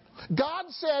 God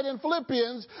said in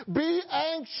Philippians, be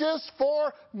anxious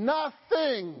for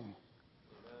nothing.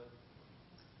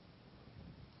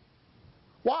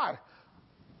 Why?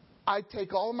 I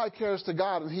take all of my cares to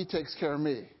God and He takes care of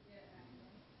me.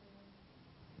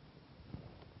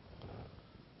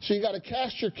 So you got to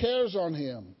cast your cares on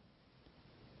Him.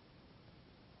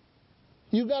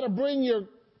 You got to bring your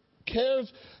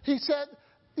cares. He said,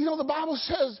 you know, the Bible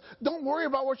says, don't worry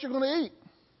about what you're going to eat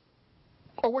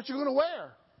or what you're going to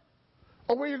wear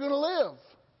or where you're going to live.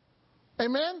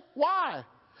 Amen? Why?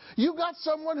 You've got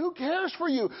someone who cares for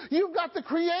you. You've got the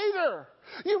Creator.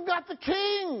 You've got the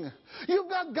King. You've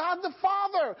got God the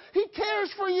Father. He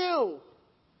cares for you.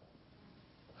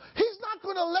 He's not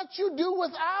going to let you do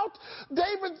without.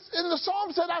 David in the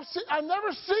Psalm said, I've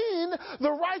never seen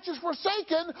the righteous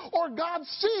forsaken or God's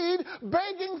seed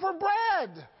begging for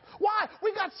bread. Why?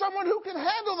 We got someone who can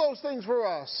handle those things for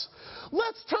us.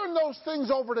 Let's turn those things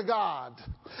over to God.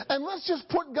 And let's just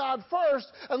put God first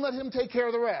and let Him take care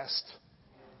of the rest.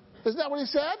 Isn't that what He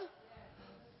said?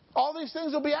 All these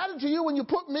things will be added to you when you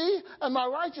put me and my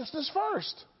righteousness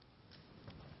first.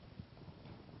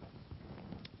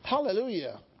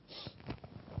 Hallelujah.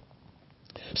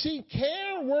 See,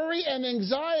 care, worry, and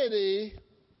anxiety,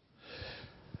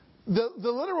 the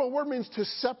literal word means to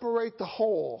separate the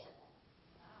whole.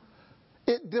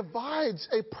 It divides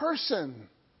a person.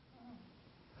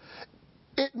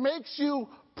 It makes you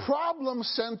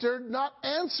problem-centered, not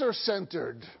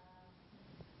answer-centered.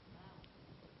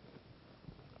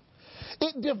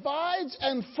 It divides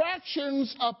and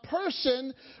fractions a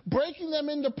person, breaking them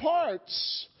into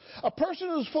parts. A person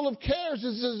who's full of cares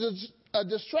is a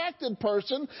distracted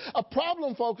person, a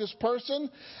problem-focused person,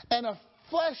 and a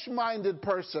flesh-minded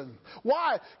person.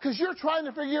 Why? Because you're trying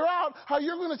to figure out how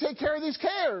you're going to take care of these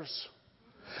cares.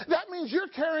 That means you're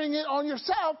carrying it on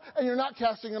yourself and you're not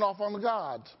casting it off on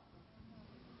God.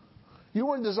 You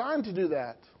weren't designed to do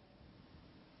that.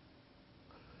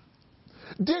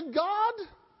 Did God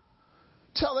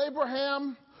tell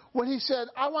Abraham when He said,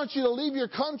 I want you to leave your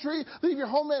country, leave your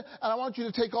homeland, and I want you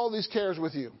to take all these cares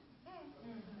with you?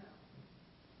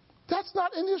 That's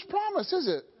not in His promise, is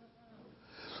it?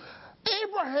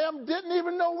 Abraham didn't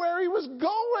even know where he was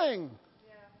going.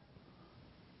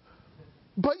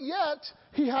 But yet,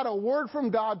 he had a word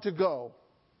from God to go.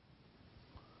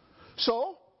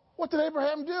 So, what did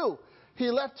Abraham do? He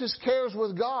left his cares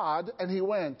with God and he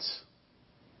went.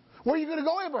 Where are you going to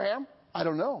go, Abraham? I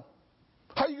don't know.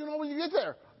 How are you going to know when you get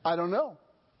there? I don't know.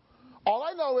 All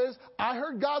I know is I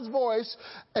heard God's voice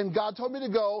and God told me to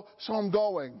go, so I'm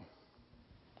going.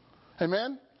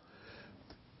 Amen?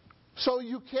 So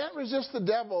you can't resist the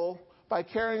devil by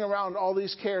carrying around all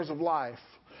these cares of life.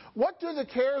 What do the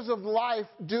cares of life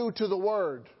do to the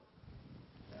Word?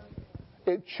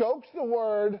 It chokes the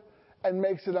Word and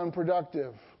makes it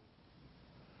unproductive.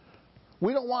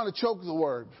 We don't want to choke the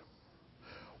Word.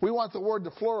 We want the Word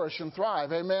to flourish and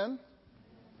thrive. Amen?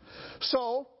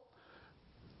 So,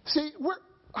 see,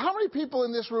 how many people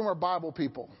in this room are Bible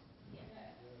people?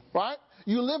 Right?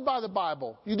 You live by the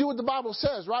Bible. You do what the Bible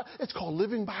says, right? It's called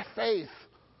living by faith.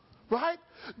 Right?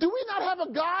 Do we not have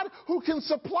a God who can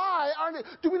supply our needs?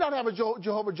 Do we not have a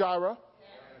Jehovah Jireh?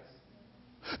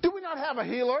 Yes. Do we not have a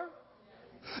healer?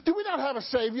 Yes. Do we not have a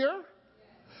Savior?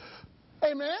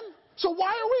 Yes. Amen? So why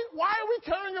are we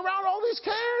carrying around all these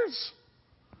cares?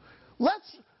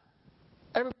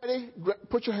 Everybody,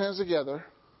 put your hands together.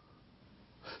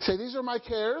 Say, these are my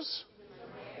cares.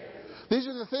 These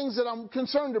are the things that I'm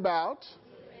concerned about.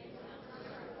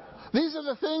 These are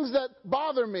the things that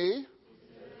bother me.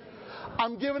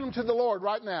 I'm giving them to the Lord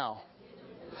right now.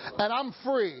 And I'm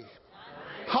free.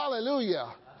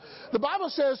 Hallelujah. The Bible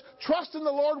says, trust in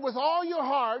the Lord with all your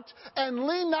heart and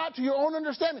lean not to your own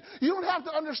understanding. You don't have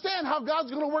to understand how God's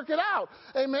going to work it out.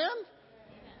 Amen?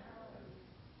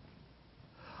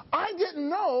 I didn't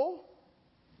know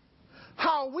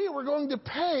how we were going to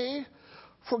pay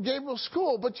for Gabriel's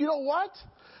school. But you know what?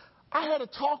 I had a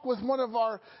talk with one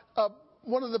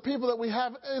of the people that we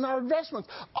have in our investments.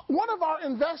 One of our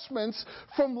investments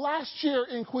from last year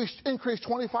increased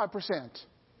 25%.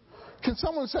 Can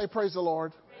someone say, praise the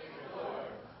Lord? Praise the Lord.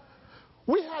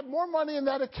 We had more money in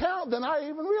that account than I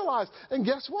even realized. And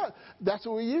guess what? That's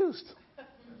what we used.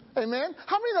 Amen?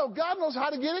 How many know God knows how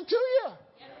to get it to you?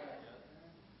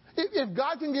 If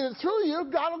God can get it through you,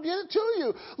 God will get it to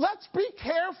you. Let's be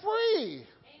carefree.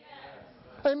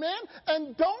 Amen?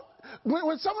 And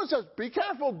when someone says, be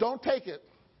careful, don't take it.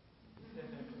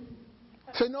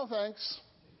 Say, no thanks.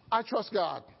 I trust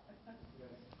God.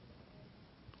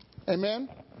 Amen?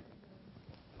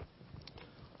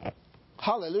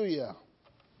 Hallelujah.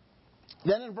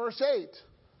 Then in verse 8,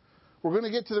 we're going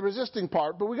to get to the resisting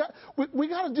part, but we got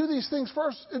to do these things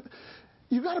first.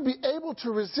 You got to be able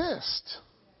to resist.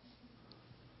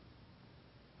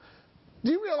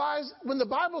 Do you realize when the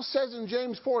Bible says in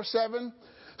James 4:7,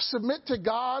 submit to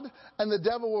God and the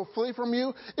devil will flee from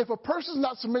you? If a person's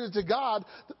not submitted to God,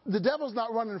 the devil's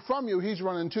not running from you, he's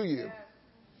running to you. Yes.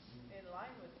 In line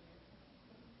with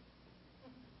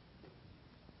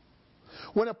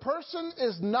you. When a person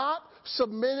is not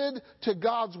submitted to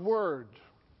God's word,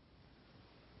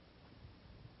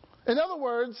 in other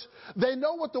words, they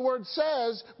know what the word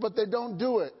says, but they don't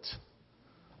do it.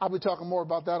 I'll be talking more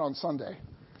about that on Sunday.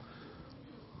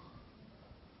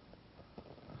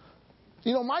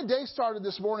 You know, my day started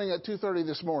this morning at 2:30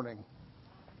 this morning.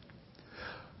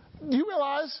 Do you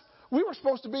realize we were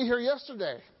supposed to be here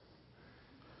yesterday?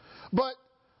 But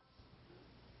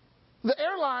the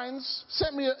airlines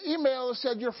sent me an email that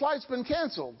said your flight's been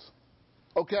canceled.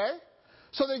 Okay?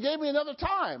 So they gave me another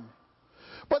time.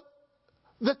 But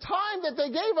the time that they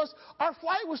gave us, our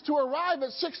flight was to arrive at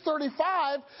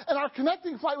 6:35 and our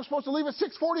connecting flight was supposed to leave at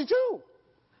 6:42.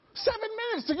 7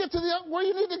 minutes to get to where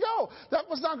you need to go. That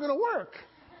was not going to work.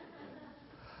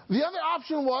 The other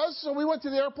option was, so we went to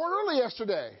the airport early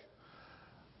yesterday.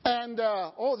 And,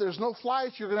 there's no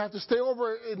flights. You're going to have to stay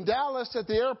over in Dallas at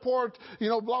the airport,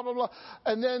 blah, blah, blah.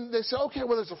 And then they said, okay,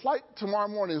 well, there's a flight tomorrow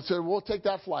morning. They said, we'll take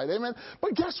that flight. Amen.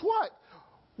 But guess what?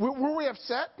 Were we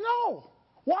upset? No.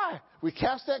 Why? We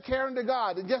cast that care into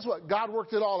God. And guess what? God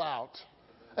worked it all out.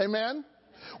 Amen.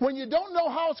 When you don't know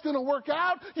how it's going to work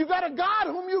out, you got a God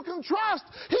whom you can trust.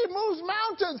 He moves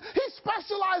mountains. He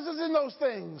specializes in those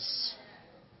things.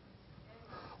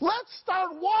 Let's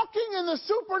start walking in the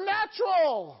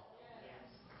supernatural.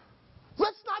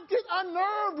 Let's not get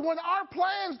unnerved when our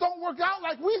plans don't work out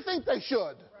like we think they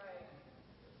should.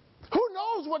 Who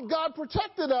knows what God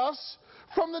protected us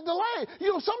from the delay?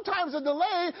 Sometimes a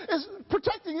delay is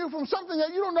protecting you from something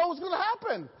that you don't know is going to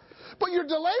happen. But your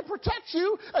delay protects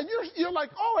you, and you're like,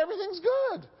 oh, everything's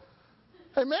good.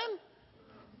 Amen?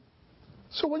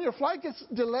 So when your flight gets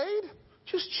delayed,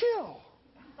 just chill.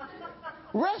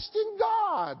 Rest in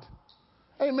God.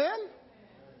 Amen?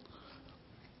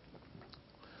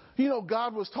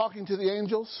 God was talking to the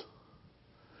angels.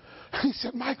 He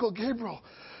said, Michael, Gabriel,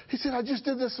 he said, I just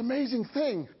did this amazing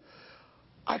thing.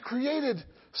 I created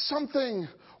something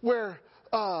where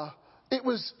it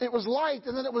was light,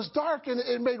 and then it was dark, and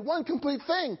it made one complete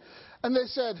thing. And they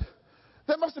said,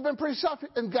 that must have been pretty tough.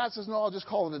 And God says, no, I'll just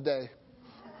call it a day.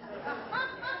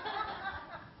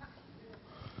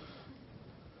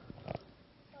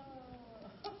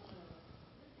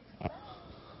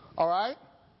 All right?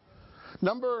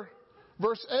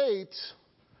 Verse 8,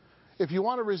 if you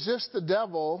want to resist the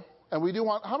devil, and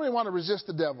how many want to resist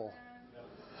the devil?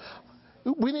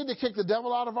 We need to kick the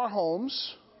devil out of our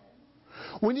homes.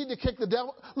 We need to kick the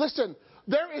devil. Listen,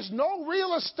 there is no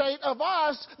real estate of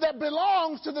us that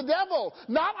belongs to the devil.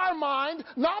 Not our mind,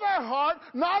 not our heart,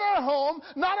 not our home,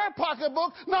 not our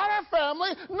pocketbook, not our family,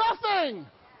 nothing.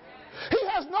 He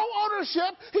has no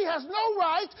ownership. He has no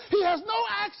right. He has no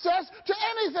access to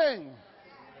anything.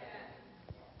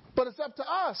 But it's up to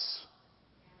us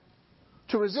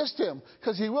to resist him,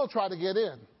 because he will try to get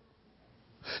in.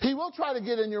 He will try to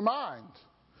get in your mind.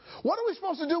 What are we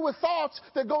supposed to do with thoughts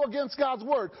that go against God's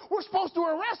word? We're supposed to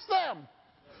arrest them.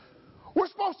 We're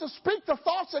supposed to speak the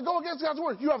thoughts that go against God's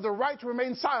word. You have the right to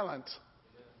remain silent.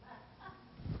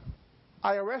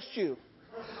 I arrest you.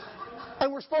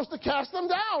 And we're supposed to cast them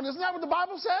down. Isn't that what the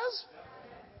Bible says?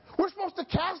 We're supposed to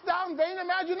cast down vain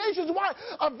imaginations. Why?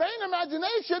 A vain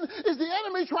imagination is the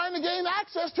enemy trying to gain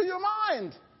access to your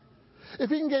mind. If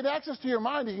he can gain access to your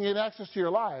mind, he can gain access to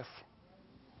your life.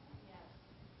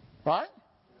 Right?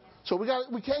 So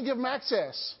we can't give him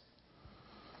access.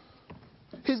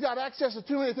 He's got access to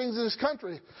too many things in this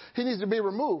country. He needs to be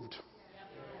removed.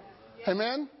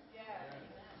 Amen?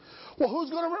 Well, who's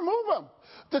going to remove him?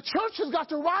 The church has got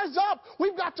to rise up.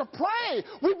 We've got to pray.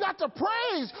 We've got to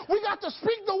praise. We've got to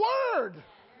speak the word.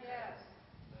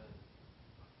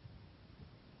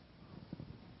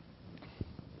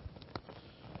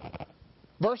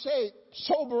 Verse 8,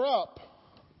 sober up.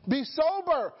 Be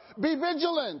sober. Be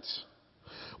vigilant.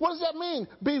 What does that mean?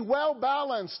 Be well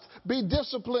balanced. Be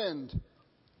disciplined.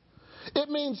 It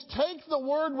means take the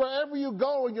word wherever you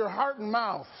go in your heart and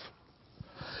mouth.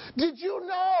 Did you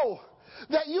know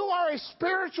that you are a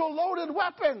spiritual loaded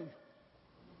weapon?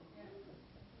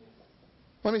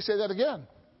 Let me say that again.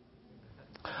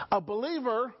 A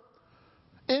believer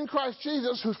in Christ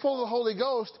Jesus, who's full of the Holy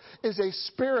Ghost, is a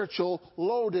spiritual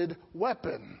loaded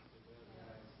weapon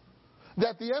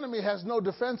that the enemy has no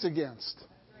defense against.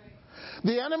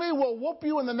 The enemy will whoop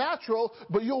you in the natural,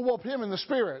 but you'll whoop him in the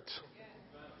spirit.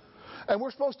 And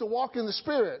we're supposed to walk in the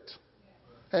spirit.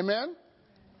 Amen?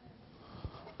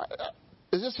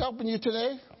 Is this helping you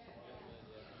today?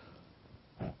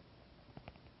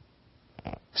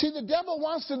 See, the devil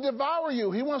wants to devour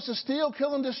you. He wants to steal,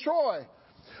 kill, and destroy.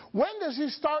 When does he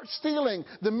start stealing?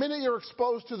 The minute you're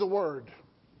exposed to the Word.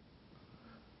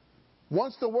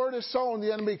 Once the Word is sown,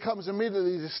 the enemy comes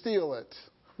immediately to steal it.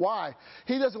 Why?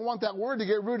 He doesn't want that Word to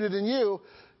get rooted in you,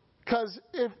 because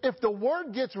if the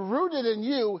Word gets rooted in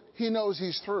you, he knows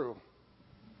he's through.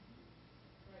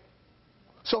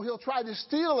 So he'll try to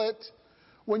steal it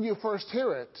when you first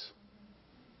hear it.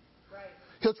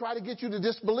 He'll try to get you to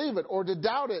disbelieve it or to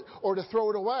doubt it or to throw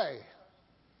it away.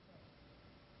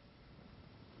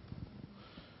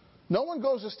 No one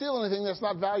goes to steal anything that's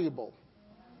not valuable.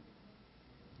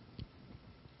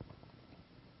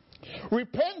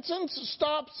 Repentance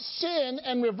stops sin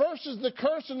and reverses the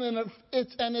curse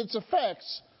and its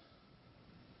effects.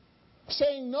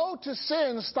 Saying no to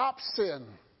sin stops sin.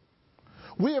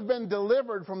 We have been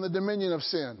delivered from the dominion of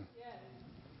sin.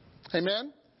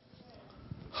 Amen?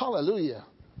 Hallelujah.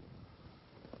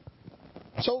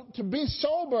 So to be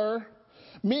sober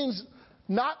means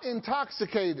not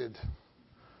intoxicated.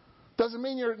 Doesn't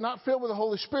mean you're not filled with the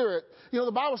Holy Spirit. You know,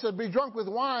 the Bible says be drunk with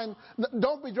wine.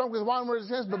 Don't be drunk with wine where it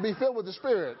says, but be filled with the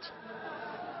Spirit.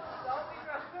 Don't be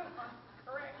drunk with wine.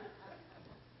 Correct.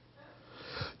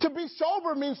 To be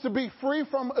sober means to be free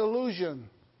from illusion.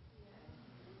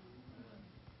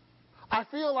 I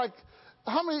feel like,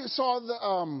 how many saw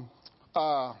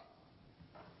the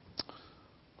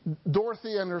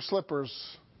Dorothy and her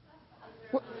slippers?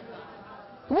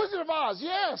 Wizard of Oz,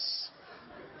 yes.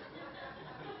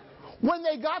 When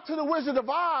they got to the Wizard of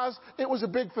Oz, it was a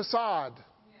big facade.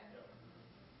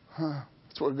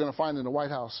 That's what we're going to find in the White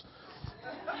House.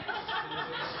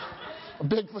 A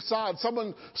big facade.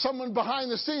 Someone behind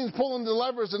the scenes pulling the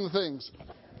levers and the things.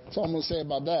 That's all I'm going to say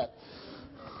about that.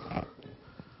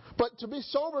 But to be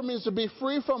sober means to be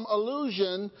free from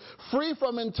illusion, free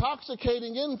from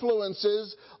intoxicating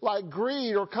influences like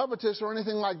greed or covetous or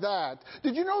anything like that.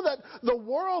 Did you know that the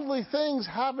worldly things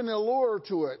have an allure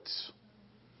to it?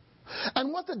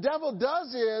 And what the devil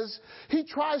does is he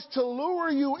tries to lure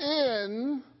you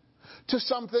in to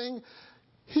something.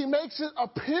 He makes it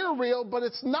appear real, but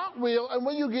it's not real. And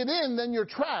when you get in, then you're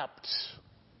trapped.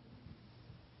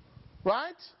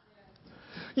 Right?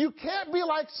 You can't be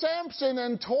like Samson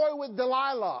and toy with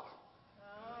Delilah.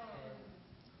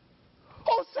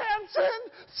 Oh,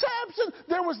 Samson!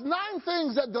 There was 9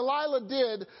 things that Delilah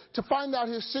did to find out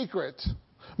his secret.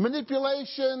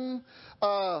 Manipulation,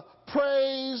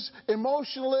 praise,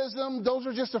 emotionalism, those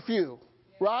are just a few,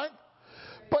 right?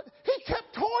 But he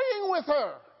kept toying with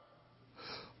her.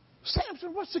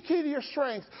 Samson, what's the key to your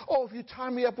strength? Oh, if you tie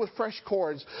me up with fresh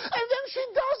cords. And then she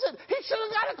does it. He should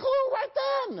have got a clue right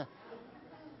then.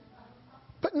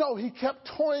 But no, he kept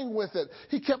toying with it.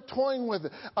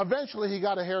 Eventually, he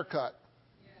got a haircut.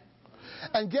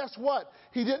 And guess what?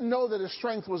 He didn't know that his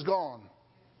strength was gone.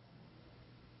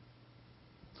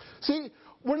 See,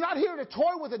 we're not here to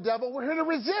toy with the devil. We're here to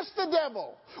resist the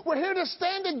devil. We're here to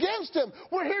stand against him.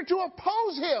 We're here to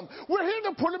oppose him. We're here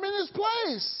to put him in his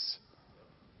place.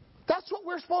 That's what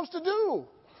we're supposed to do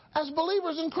as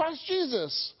believers in Christ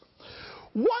Jesus.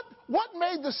 What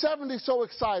made the 70 so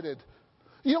excited?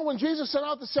 You know, when Jesus sent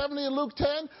out the 70 in Luke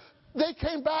 10, they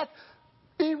came back,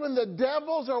 even the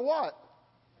devils are what?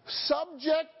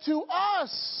 Subject to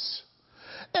us.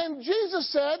 And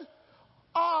Jesus said,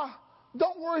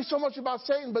 don't worry so much about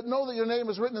Satan, but know that your name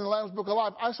is written in the Lamb's Book of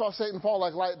Life. I saw Satan fall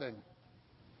like lightning.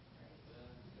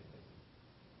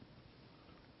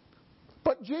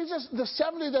 But Jesus, the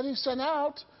 70 that he sent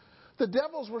out, the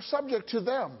devils were subject to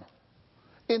them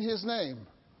in his name.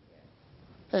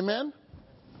 Amen?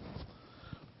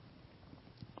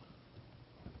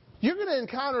 You're going to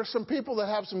encounter some people that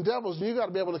have some devils, and you've got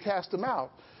to be able to cast them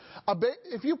out.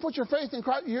 If you put your faith in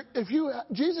Christ,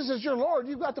 Jesus is your Lord,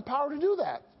 you've got the power to do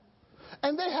that.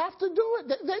 And they have to do it.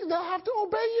 They have to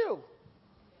obey you.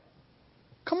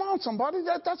 Come on, somebody.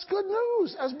 That's good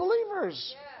news as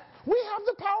believers. We have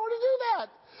the power to do that.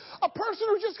 A person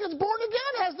who just gets born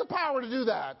again has the power to do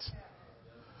that.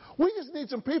 We just need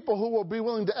some people who will be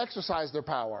willing to exercise their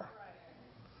power.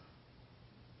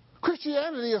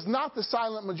 Christianity is not the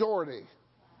silent majority.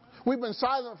 We've been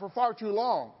silent for far too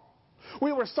long.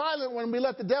 We were silent when we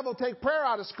let the devil take prayer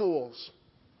out of schools.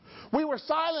 We were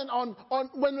silent on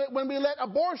when we let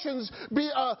abortions be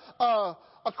a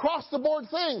across the board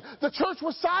thing. The church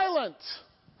was silent.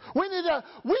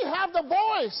 We have the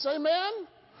voice, amen?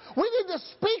 We need to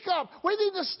speak up. We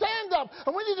need to stand up.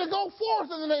 And we need to go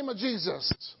forth in the name of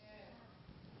Jesus.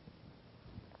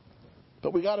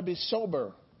 But we got to be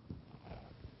sober.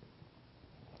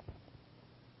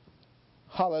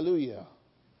 Hallelujah.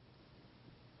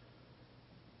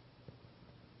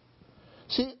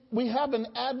 See, we have an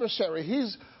adversary.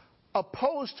 He's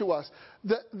opposed to us.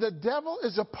 The devil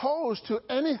is opposed to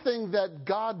anything that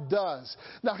God does.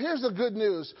 Now, here's the good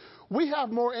news. We have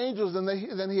more angels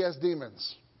than he has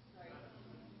demons.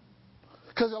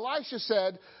 Because Elisha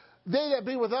said, they that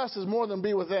be with us is more than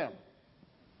be with them.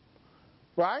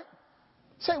 Right?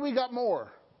 Say we got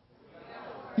more.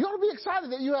 You ought to be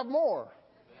excited that you have more.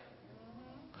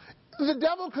 The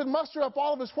devil could muster up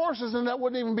all of his forces and that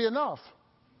wouldn't even be enough.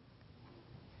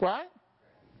 Right?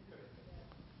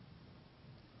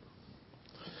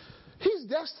 He's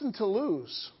destined to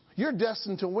lose. You're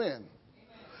destined to win.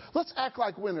 Let's act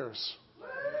like winners.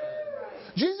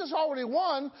 Jesus already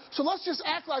won, so let's just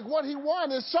act like what he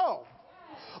won is so.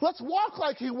 Let's walk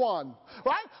like he won.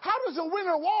 Right? How does a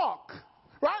winner walk?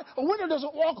 Right? A winner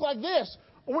doesn't walk like this.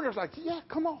 A winner's like, yeah,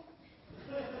 come on.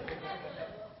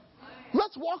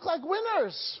 Let's walk like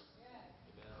winners.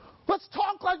 Let's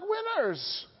talk like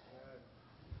winners.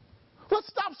 Let's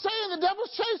stop saying the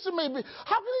devil's chasing me.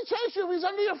 How can he chase you if he's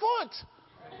under your foot?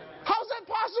 How's that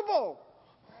possible?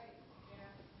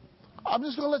 I'm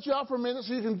just going to let you out for a minute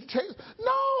so you can chase.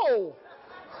 No!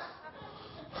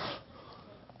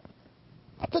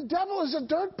 The devil is a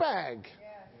dirtbag.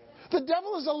 The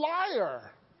devil is a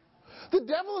liar. The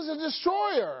devil is a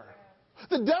destroyer.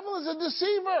 The devil is a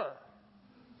deceiver.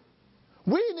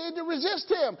 We need to resist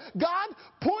him. God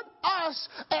put us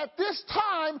at this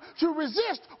time to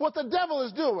resist what the devil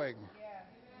is doing.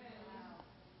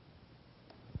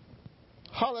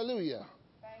 Hallelujah.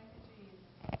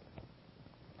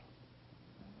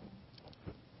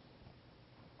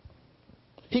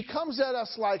 He comes at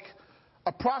us like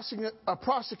a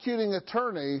prosecuting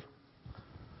attorney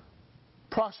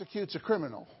prosecutes a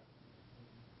criminal.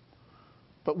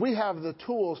 But we have the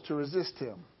tools to resist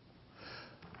him.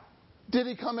 Did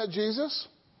he come at Jesus?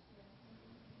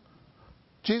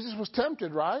 Jesus was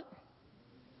tempted, right?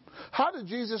 How did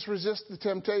Jesus resist the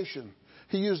temptation?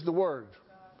 He used the Word.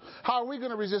 How are we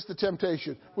going to resist the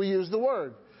temptation? We use the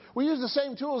Word. We use the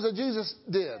same tools that Jesus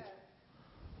did.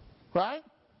 Right?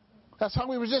 That's how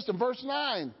we resist him. Verse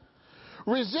 9.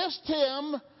 Resist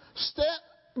him.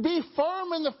 Be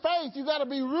firm in the faith. You've got to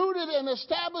be rooted and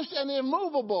established and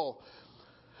immovable.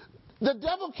 The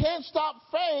devil can't stop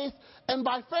faith, and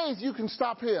by faith you can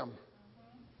stop him.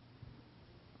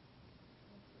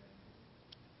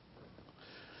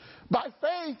 By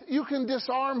faith you can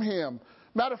disarm him.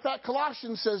 Matter of fact,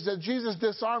 Colossians says that Jesus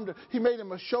disarmed him. He made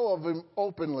him a show of him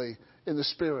openly in the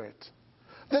Spirit.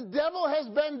 The devil has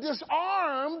been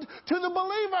disarmed to the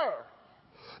believer.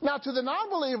 Now, to the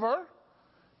non-believer,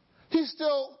 he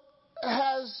still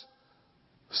has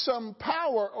some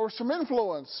power or some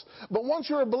influence. But once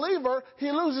you're a believer,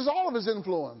 he loses all of his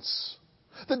influence.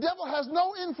 The devil has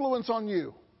no influence on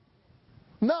you.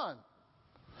 None.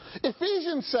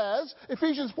 Ephesians says,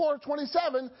 Ephesians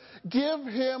 4:27, give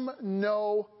him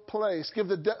no place.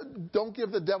 Don't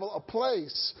give the devil a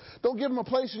place. Don't give him a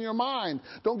place in your mind.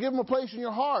 Don't give him a place in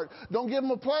your heart. Don't give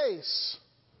him a place.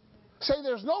 Say,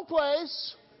 there's no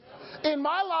place in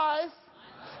my life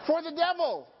for the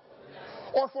devil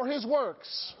or for his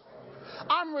works.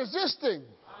 I'm resisting.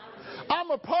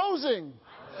 I'm opposing.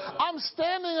 I'm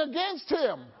standing against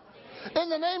him in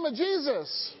the name of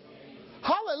Jesus.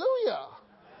 Hallelujah.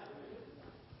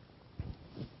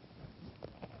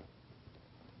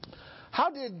 How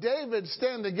did David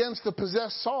stand against the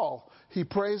possessed Saul? He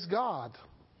praised God.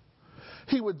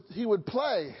 He would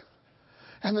play,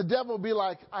 and the devil would be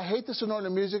like, I hate this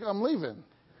anointed music, I'm leaving.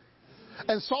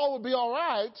 And Saul would be all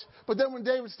right, but then when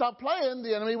David stopped playing,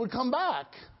 the enemy would come back.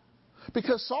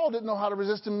 Because Saul didn't know how to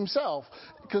resist him himself,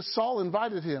 because Saul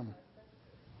invited him.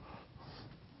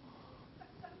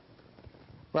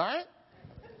 Right?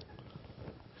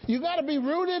 You got to be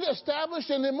rooted, established,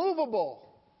 and immovable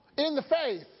in the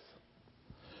faith.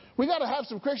 We got to have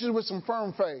some Christians with some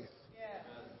firm faith.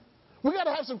 We got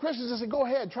to have some Christians that say, go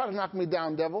ahead, try to knock me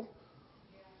down, devil.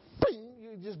 Bing,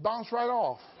 you just bounce right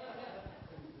off.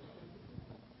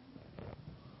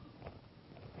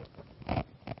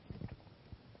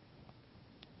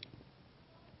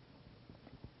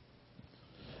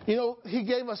 You know, he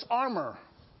gave us armor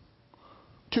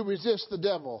to resist the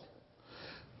devil.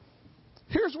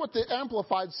 Here's what the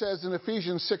Amplified says in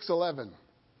Ephesians 6:11.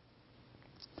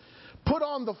 Put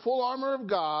on the full armor of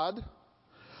God,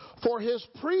 for his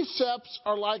precepts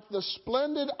are like the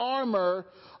splendid armor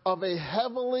of a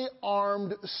heavily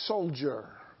armed soldier,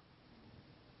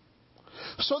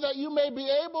 so that you may be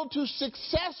able to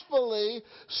successfully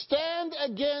stand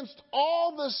against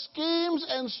all the schemes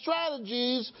and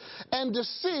strategies and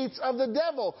deceits of the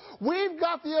devil. We've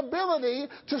got the ability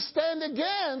to stand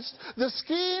against the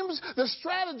schemes, the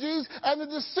strategies, and the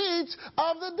deceits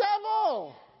of the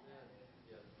devil.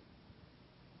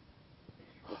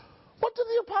 What did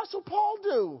the Apostle Paul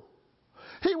do?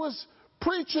 He was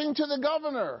preaching to the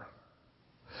governor.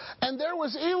 And there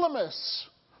was Elymas,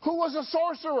 who was a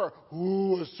sorcerer.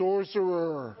 Ooh, a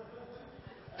sorcerer.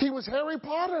 He was Harry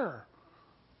Potter.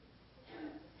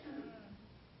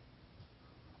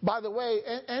 By the way,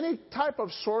 any type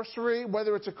of sorcery,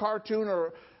 whether it's a cartoon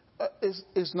or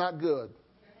is not good.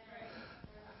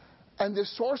 And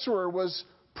this sorcerer was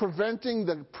preventing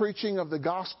the preaching of the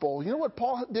gospel. You know what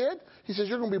Paul did? He says,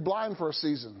 you're going to be blind for a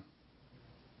season.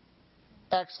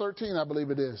 Acts 13, I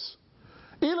believe it is.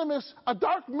 Elymas, a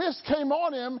dark mist came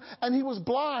on him and he was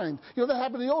blind. You know, that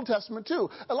happened in the Old Testament too.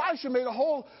 Elisha made a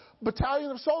whole battalion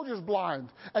of soldiers blind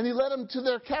and he led them to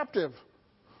their captive.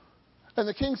 And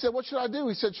the king said, what should I do?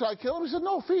 He said, should I kill him? He said,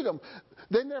 no, feed him.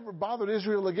 They never bothered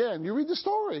Israel again. You read the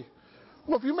story.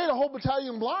 Well, if you made a whole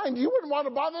battalion blind, you wouldn't want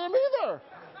to bother them either.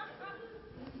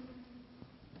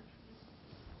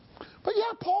 But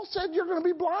yeah, Paul said you're going to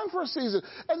be blind for a season.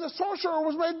 And the sorcerer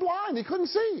was made blind. He couldn't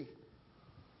see.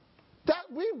 That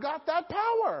we've got that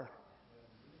power.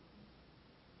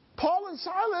 Paul and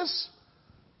Silas,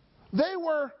 they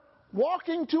were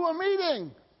walking to a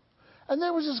meeting. And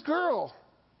there was this girl.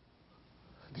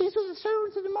 These are the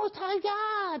servants of the Most High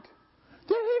God.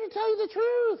 They're here to tell you the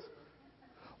truth.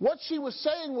 What she was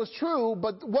saying was true,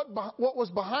 but what was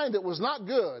behind it was not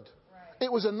good. Right.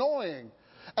 It was annoying.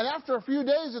 And after a few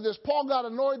days of this, Paul got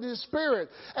annoyed in his spirit.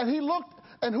 And he looked,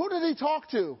 and who did he talk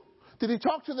to? Did he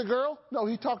talk to the girl? No,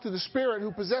 he talked to the spirit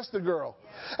who possessed the girl.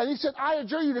 And he said, I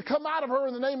adjure you to come out of her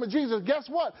in the name of Jesus. Guess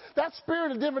what? That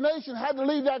spirit of divination had to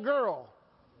leave that girl.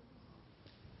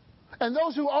 And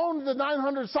those who owned the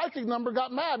 900 psychic number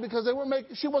got mad because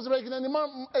she wasn't making any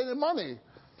money.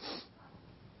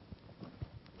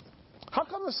 How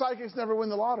come the psychics never win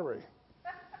the lottery?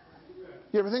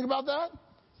 You ever think about that?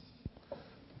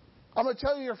 I'm going to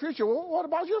tell you your future. Well, what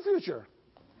about your future?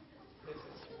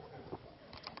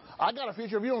 I got a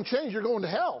future. If you don't change, you're going to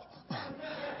hell.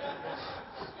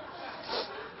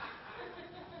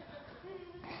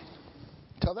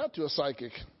 Tell that to a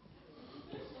psychic.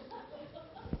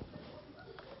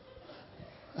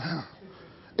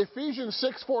 Ephesians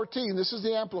 6:14. This is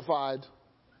the Amplified.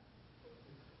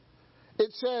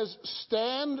 It says,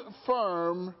 stand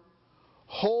firm,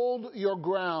 hold your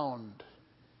ground.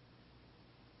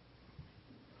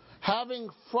 Having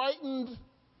tightened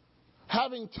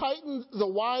the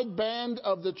wide band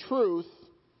of the truth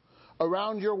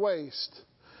around your waist.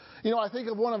 You know, I think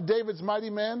of one of David's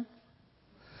mighty men.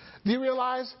 Do you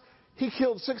realize he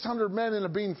killed 600 men in a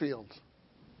bean field?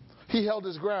 He held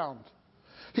his ground.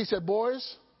 He said,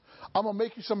 boys, I'm going to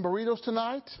make you some burritos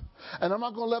tonight, and I'm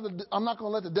not going to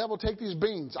let the devil take these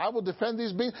beans. I will defend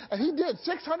these beans. And he did.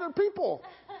 600 people.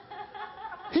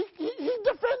 He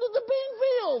defended the bean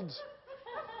fields.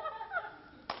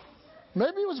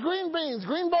 Maybe it was green beans,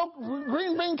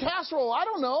 green bean casserole. I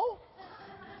don't know.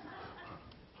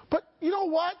 But you know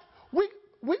what?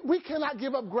 We cannot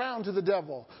give up ground to the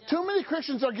devil. Too many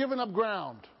Christians are giving up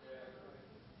ground.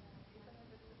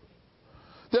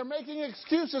 They're making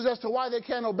excuses as to why they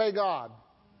can't obey God.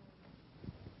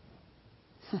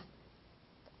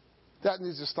 That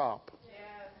needs to stop.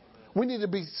 We need to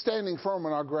be standing firm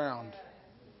on our ground.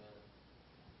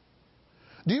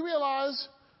 Do you realize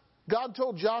God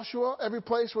told Joshua, every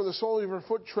place where the sole of your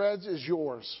foot treads is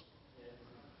yours?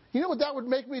 You know what that would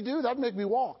make me do? That would make me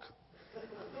walk.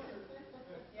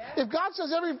 If God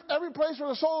says every place where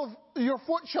the sole of your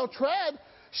foot shall tread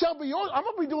shall be yours, I'm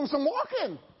going to be doing some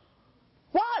walking.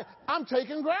 Why? I'm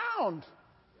taking ground.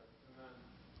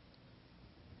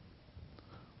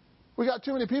 We got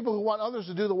too many people who want others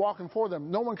to do the walking for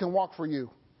them. No one can walk for you.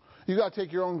 You got to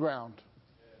take your own ground.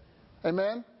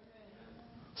 Amen?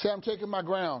 Say, I'm taking my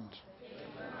ground.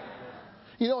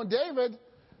 You know, and David,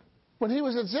 when he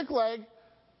was at Ziklag,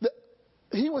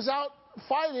 he was out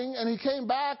fighting and he came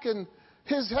back and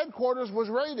his headquarters was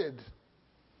raided.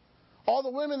 All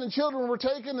the women and children were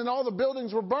taken and all the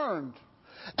buildings were burned.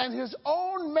 And his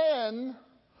own men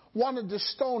wanted to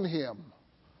stone him.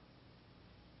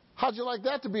 How'd you like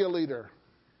that to be a leader?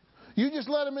 You just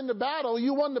led them into battle.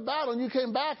 You won the battle and you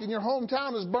came back and your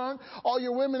hometown is burnt. All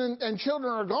your women and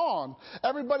children are gone.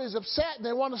 Everybody's upset and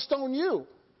they want to stone you.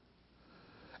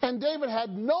 And David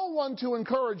had no one to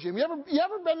encourage him. You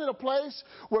ever been in a place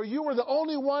where you were the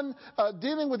only one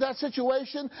dealing with that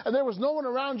situation and there was no one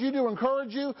around you to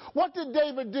encourage you? What did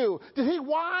David do? Did he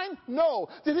whine? No.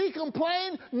 Did he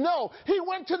complain? No. He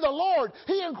went to the Lord.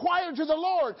 He inquired to the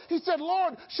Lord. He said,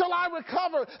 Lord, shall I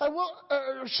recover?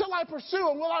 And shall I pursue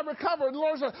and will I recover? And the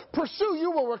Lord said, pursue, you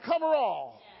will recover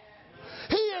all.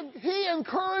 He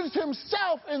encouraged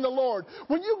himself in the Lord.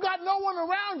 When you got no one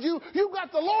around you, you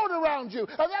got the Lord around you.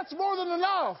 And that's more than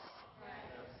enough.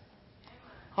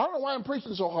 I don't know why I'm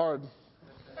preaching so hard.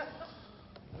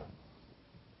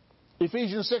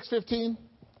 Ephesians 6:15.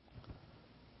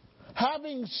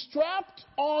 Having strapped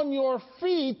on your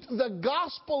feet the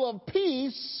gospel of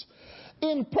peace,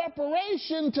 in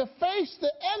preparation to face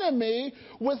the enemy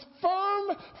with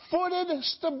firm-footed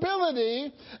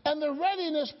stability and the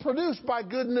readiness produced by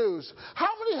good news. How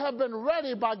many have been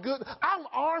ready by good? I'm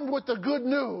armed with the good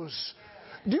news.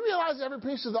 Do you realize every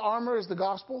piece of the armor is the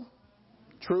gospel?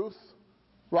 Truth,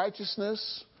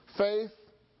 righteousness, faith.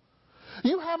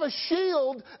 You have a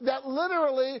shield that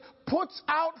literally puts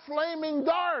out flaming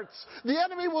darts. The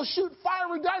enemy will shoot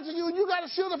fiery darts at you and you got a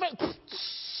shield of faith.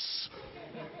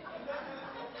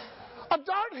 A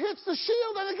dart hits the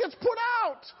shield and it gets put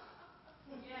out.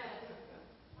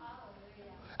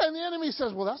 And the enemy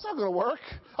says, well, that's not going to work.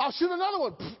 I'll shoot another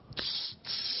one.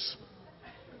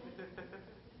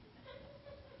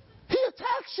 He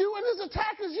attacks you and his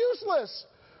attack is useless.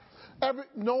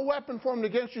 No weapon formed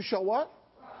against you shall what?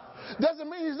 Doesn't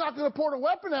mean he's not going to point a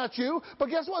weapon at you, but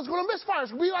guess what? It's going to misfire.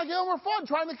 It's going to be like Elmer Fudd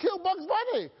trying to kill Bugs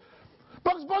Bunny.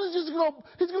 Bugs Bunny's just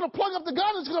he's going to plug up the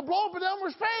gun and it's going to blow up in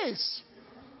Elmer's face.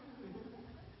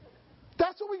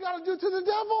 That's what we got to do to the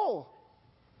devil.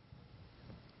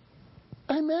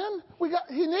 Amen?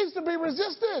 He needs to be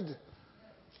resisted.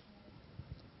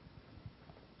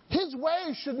 His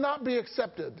way should not be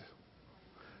accepted.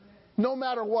 No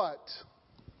matter what.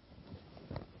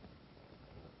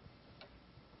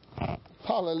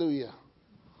 Hallelujah.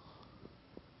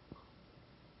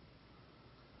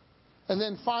 And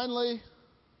then finally,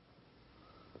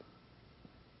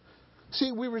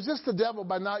 see, we resist the devil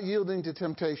by not yielding to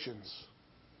temptations.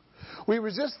 We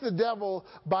resist the devil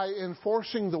by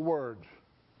enforcing the word.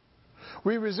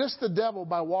 We resist the devil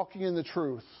by walking in the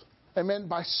truth. Amen.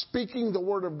 By speaking the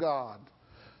word of God.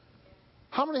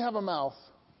 How many have a mouth?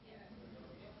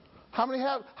 How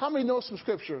many know some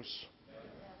scriptures?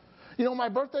 You know, my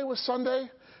birthday was Sunday,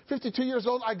 52 years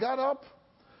old. I got up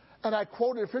and I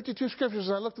quoted 52 scriptures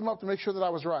and I looked them up to make sure that I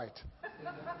was right.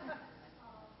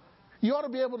 You ought to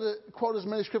be able to quote as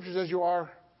many scriptures as you are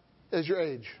as your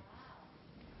age.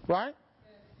 Right?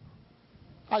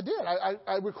 I did.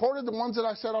 I recorded the ones that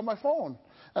I said on my phone.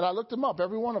 And I looked them up,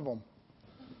 every one of them.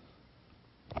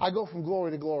 I go from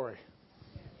glory to glory.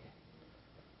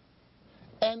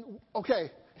 And,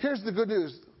 okay, here's the good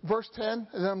news. Verse 10,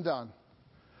 and then I'm done.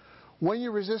 When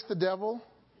you resist the devil,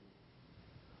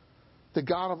 the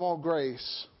God of all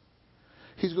grace,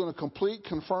 He's going to complete,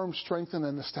 confirm, strengthen,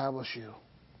 and establish you.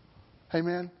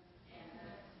 Amen?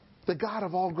 The God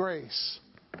of all grace.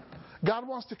 God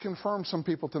wants to confirm some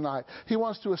people tonight. He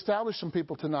wants to establish some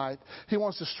people tonight. He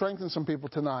wants to strengthen some people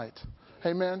tonight.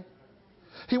 Amen?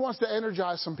 He wants to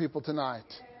energize some people tonight.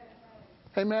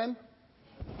 Amen?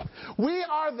 We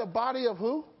are the body of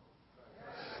who?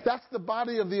 That's the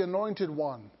body of the anointed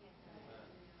one.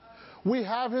 We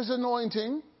have His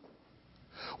anointing.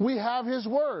 We have His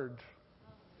word.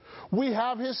 We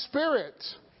have His spirit.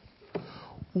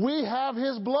 We have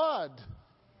His blood.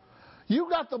 You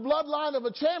got the bloodline of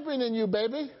a champion in you,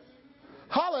 baby.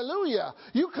 Hallelujah.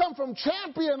 You come from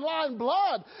champion line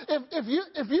blood.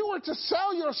 If you were to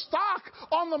sell your stock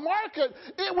on the market,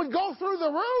 it would go through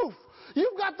the roof.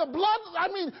 You've got the blood.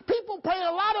 I mean, people pay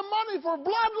a lot of money for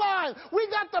bloodline. We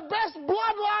got the best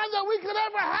bloodline that we could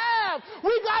ever have.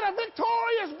 We got a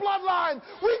victorious bloodline.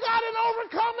 We got an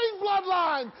overcoming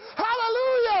bloodline.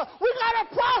 Hallelujah. We got a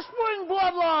prospering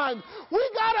bloodline. We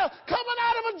got a coming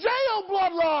out of a jail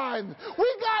bloodline. We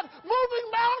got moving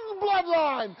mountain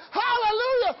bloodline.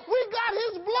 Hallelujah. We got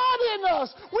His blood in us.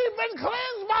 We've been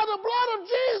cleansed by the blood of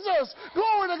Jesus.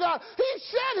 Glory to God. He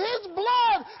shed His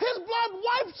blood. His blood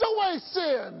wipes away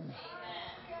sin.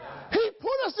 He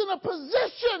put us in a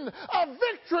position of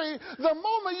victory the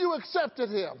moment you accepted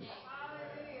Him.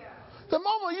 The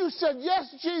moment you said,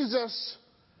 yes, Jesus,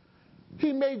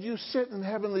 He made you sit in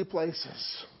heavenly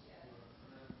places.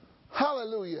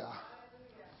 Hallelujah.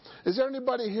 Is there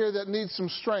anybody here that needs some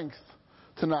strength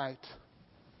tonight?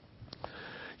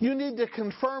 You need to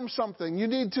confirm something. You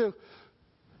need to,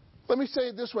 let me say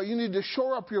it this way, you need to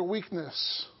shore up your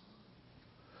weakness.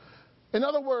 In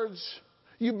other words,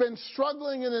 you've been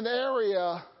struggling in an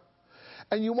area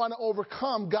and you want to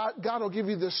overcome. God will give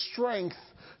you the strength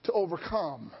to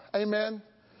overcome. Amen?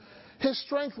 His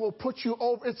strength will put you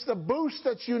over. It's the boost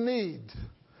that you need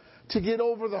to get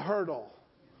over the hurdle.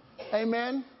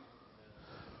 Amen?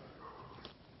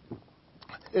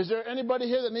 Is there anybody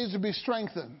here that needs to be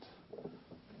strengthened?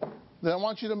 Then I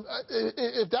want you to,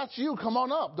 if that's you, come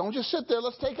on up. Don't just sit there.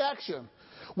 Let's take action.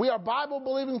 We are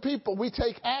Bible-believing people. We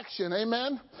take action.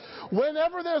 Amen?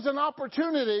 Whenever there's an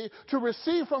opportunity to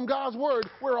receive from God's Word,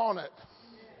 we're on it.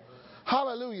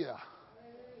 Hallelujah.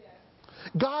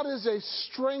 God is a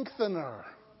strengthener.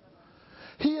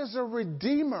 He is a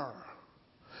redeemer.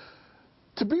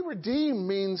 To be redeemed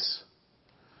means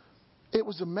it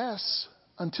was a mess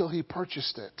until He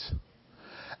purchased it.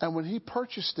 And when He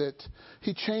purchased it,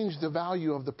 He changed the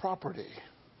value of the property.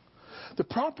 The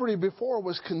property before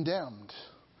was condemned,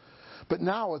 but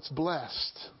now it's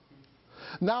blessed.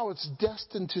 Now it's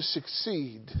destined to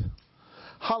succeed.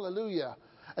 Hallelujah.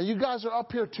 And you guys are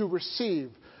up here to receive.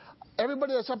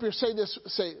 Everybody that's up here, say this.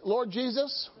 Say, Lord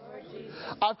Jesus,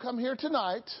 I've come here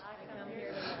tonight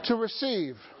to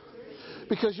receive,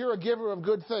 because you're a giver of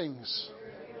good things.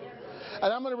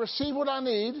 And I'm going to receive what I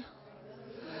need,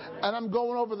 and I'm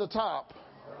going over the top.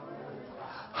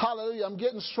 Hallelujah. I'm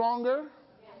getting stronger.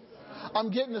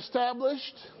 I'm getting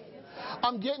established.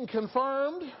 I'm getting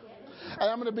confirmed. And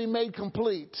I'm going to be made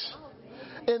complete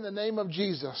in the name of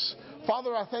Jesus.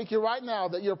 Father, I thank you right now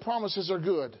that your promises are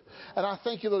good. And I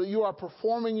thank you that you are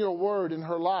performing your word in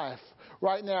her life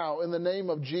right now in the name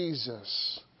of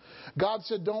Jesus. God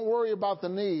said, don't worry about the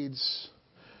needs.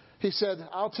 He said,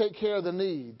 I'll take care of the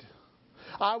need.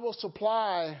 I will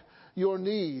supply your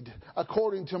need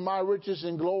according to my riches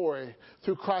and glory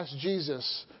through Christ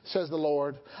Jesus, says the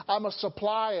Lord. I'm a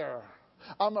supplier.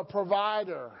 I'm a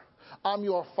provider. I'm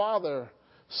your Father,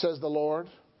 says the Lord.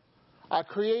 I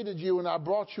created you and I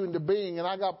brought you into being, and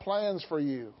I got plans for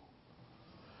you.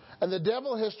 And the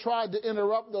devil has tried to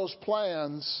interrupt those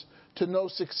plans to no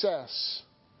success,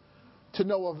 to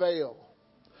no avail,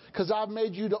 because I've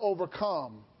made you to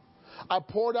overcome. I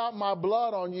poured out my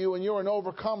blood on you, and you're an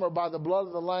overcomer by the blood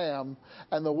of the Lamb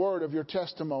and the word of your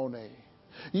testimony.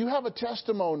 You have a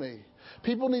testimony.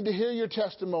 People need to hear your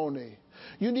testimony.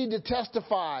 You need to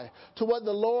testify to what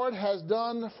the Lord has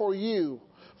done for you.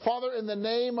 Father, in the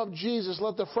name of Jesus,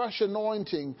 let the fresh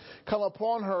anointing come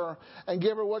upon her and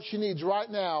give her what she needs right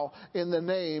now in the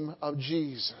name of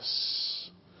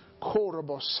Jesus.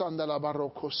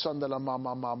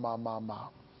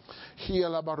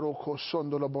 Hiela baroko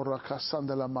sondola boraka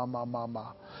sandala mama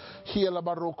mama. Hiela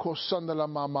baroko sandala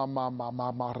mama mama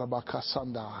mama rabaka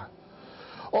sanda.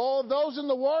 All those in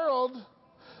the world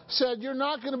said, you're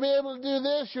not going to be able to do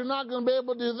this, you're not going to be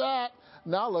able to do that.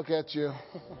 Now look at you.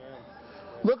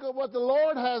 Look at what the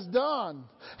Lord has done.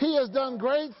 He has done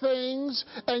great things,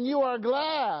 and you are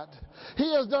glad.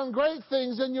 He has done great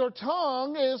things, and your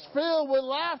tongue is filled with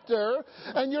laughter,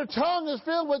 and your tongue is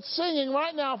filled with singing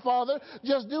right now, Father.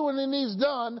 Just do what it needs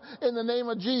done in the name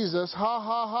of Jesus. Ha,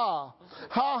 ha, ha.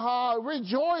 Ha, ha.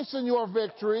 Rejoice in your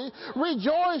victory.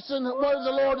 Rejoice in where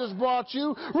the Lord has brought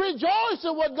you. Rejoice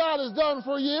in what God has done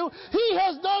for you. He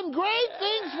has done great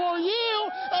things for you,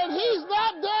 and He's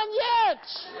not done yet.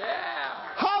 Yeah.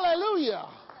 Hallelujah.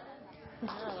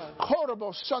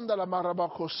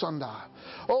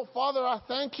 Oh, Father, I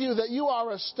thank you that you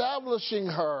are establishing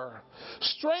her,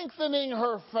 strengthening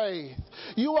her faith.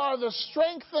 You are the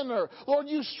strengthener. Lord,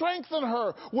 you strengthen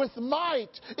her with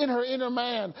might in her inner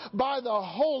man by the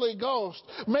Holy Ghost.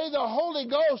 May the Holy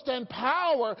Ghost and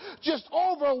power just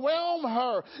overwhelm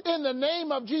her in the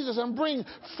name of Jesus and bring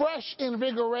fresh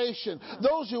invigoration.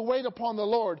 Those who wait upon the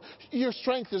Lord, your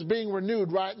strength is being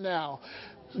renewed right now.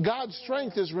 God's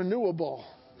strength is renewable.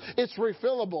 It's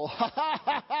refillable.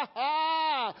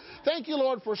 Thank you,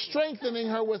 Lord, for strengthening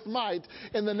her with might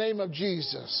in the name of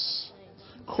Jesus.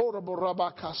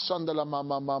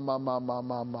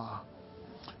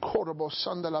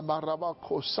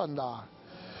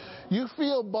 You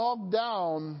feel bogged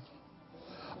down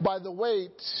by the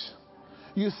weight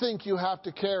you think you have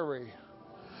to carry.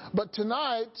 But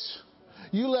tonight,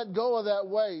 you let go of that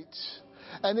weight,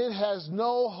 and it has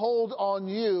no hold on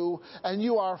you, and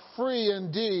you are free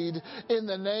indeed in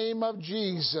the name of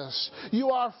Jesus.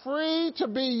 You are free to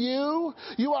be you.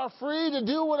 You are free to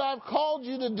do what I've called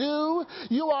you to do.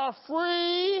 You are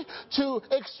free to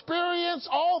experience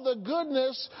all the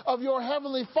goodness of your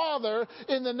Heavenly Father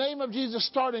in the name of Jesus,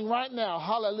 starting right now.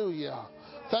 Hallelujah.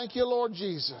 Thank you, Lord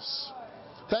Jesus.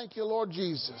 Thank you, Lord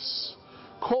Jesus.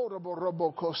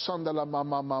 Koroboroboko sandala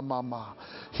mama mama.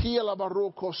 Hiela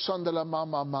baruko sandala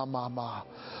mama mama.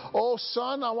 Oh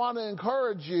son, I want to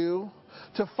encourage you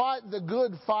to fight the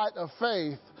good fight of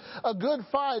faith. A good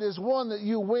fight is one that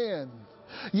you win.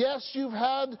 Yes, you've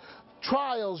had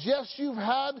trials. Yes, you've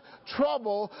had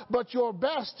trouble, but your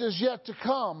best is yet to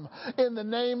come in the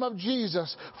name of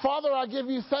Jesus. Father, I give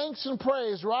you thanks and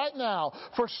praise right now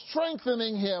for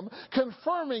strengthening him,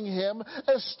 confirming him,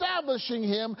 establishing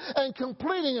him, and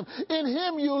completing him. In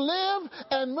him you live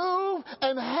and move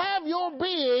and have your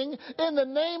being in the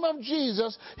name of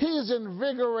Jesus. He's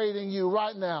invigorating you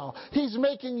right now. He's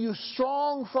making you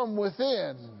strong from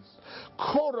within.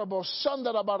 Stir up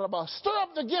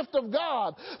the gift of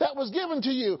God that was given to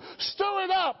you. Stir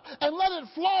it up and let it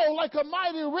flow like a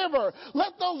mighty river.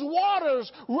 Let those waters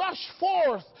rush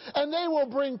forth, and they will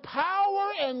bring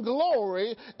power and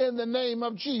glory in the name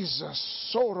of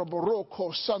Jesus.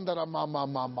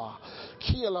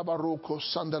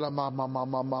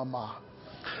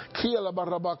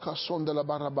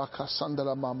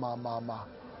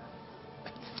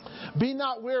 Be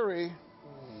not weary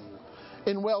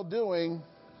in well-doing,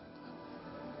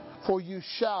 for you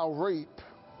shall reap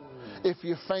if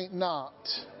you faint not.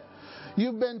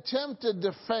 You've been tempted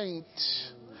to faint,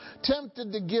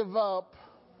 tempted to give up,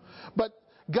 but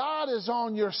God is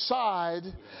on your side,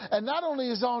 and not only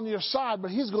is on your side,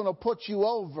 but He's going to put you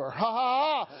over. Ha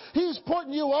ha ha! He's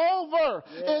putting you over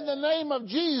in the name of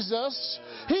Jesus.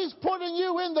 He's putting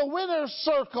you in the winner's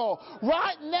circle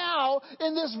right now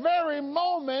in this very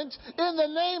moment in the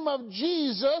name of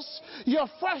Jesus. Your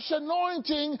fresh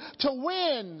anointing to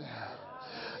win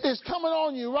is coming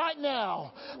on you right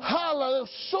now.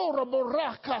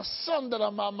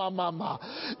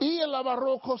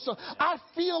 I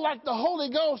feel like the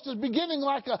Holy Ghost is beginning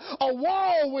like a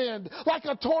whirlwind, like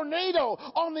a tornado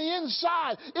on the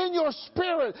inside, in your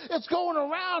spirit. It's going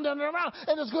around and around,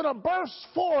 and it's going to burst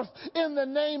forth in the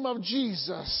name of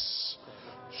Jesus.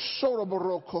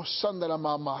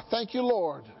 Thank you,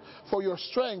 Lord, for your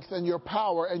strength and your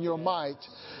power and your might.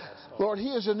 Lord, He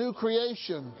is a new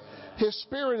creation. His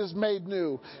spirit is made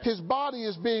new. His body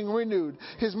is being renewed.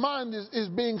 His mind is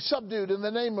being subdued in the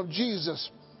name of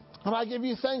Jesus. And I give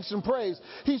you thanks and praise.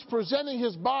 He's presenting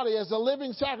his body as a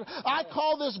living sacrifice. I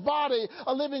call this body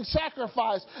a living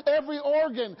sacrifice. Every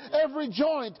organ, every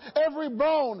joint, every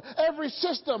bone, every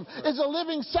system is a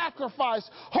living sacrifice,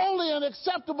 holy and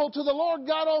acceptable to the Lord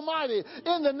God Almighty,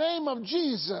 in the name of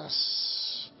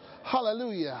Jesus.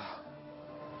 Hallelujah.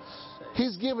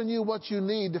 He's given you what you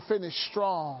need to finish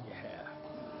strong.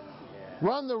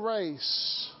 Run the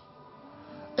race.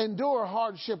 Endure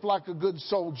hardship like a good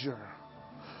soldier.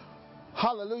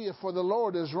 Hallelujah, for the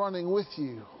Lord is running with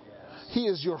you. He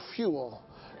is your fuel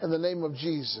in the name of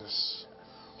Jesus.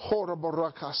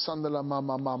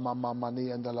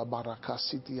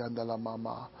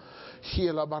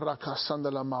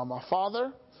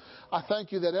 Father, I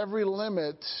thank you that every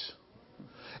limit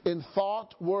in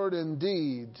thought, word, and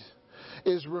deed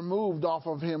is removed off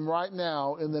of him right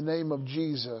now in the name of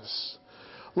Jesus.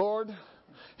 Lord,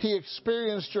 he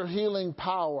experienced your healing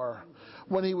power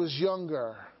when he was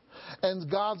younger. And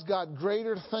God's got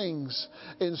greater things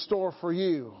in store for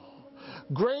you.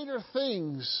 Greater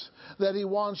things that He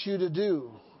wants you to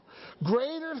do.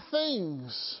 Greater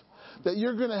things that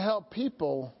you're going to help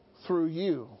people through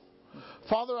you.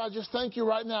 Father, I just thank you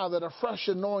right now that a fresh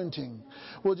anointing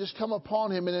will just come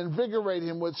upon him and invigorate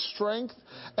him with strength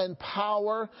and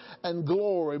power and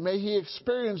glory. May he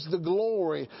experience the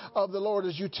glory of the Lord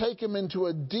as you take him into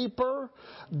a deeper,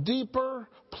 deeper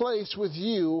place with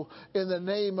you in the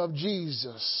name of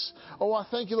Jesus. Oh, I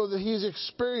thank you, Lord, that he's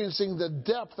experiencing the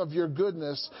depth of your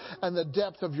goodness and the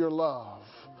depth of your love.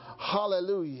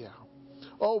 Hallelujah.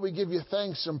 Oh, we give you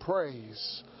thanks and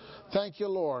praise. Thank you,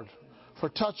 Lord, for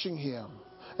touching him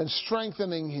and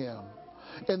strengthening him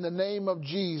in the name of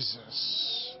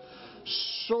Jesus.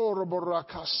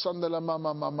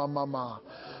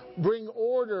 Bring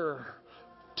order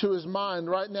to his mind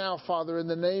right now, Father, in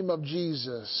the name of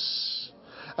Jesus.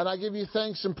 And I give you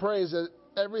thanks and praise that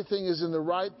everything is in the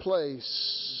right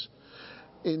place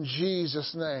in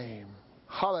Jesus' name.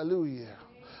 Hallelujah.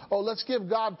 Oh, let's give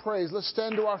God praise. Let's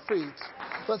stand to our feet.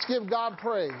 Let's give God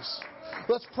praise.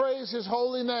 Let's praise his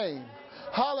holy name.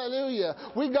 Hallelujah.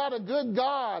 We got a good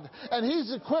God, and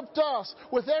he's equipped us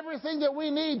with everything that we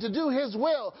need to do his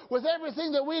will, with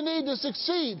everything that we need to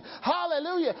succeed.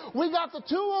 Hallelujah. We got the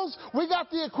tools, we got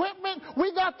the equipment,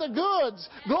 we got the goods.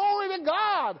 Glory to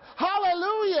God.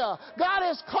 Hallelujah. God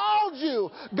has called you.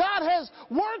 God has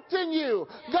worked in you.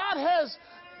 God has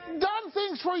done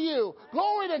things for you.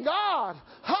 Glory to God.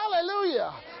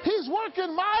 Hallelujah. He's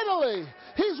working mightily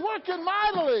He's working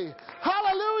mightily.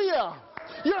 Hallelujah.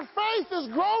 Your faith is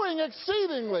growing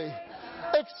exceedingly.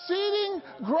 Exceeding,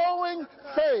 growing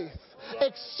faith.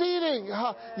 Exceeding.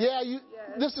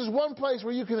 This is one place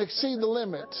where you can exceed the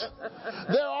limit.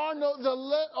 There are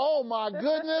oh my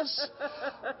goodness.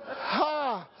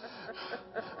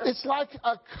 It's like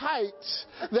a kite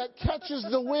that catches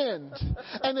the wind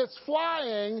and it's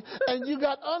flying and you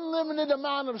got unlimited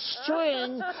amount of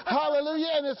string. Hallelujah.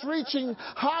 And it's reaching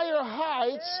higher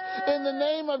heights in the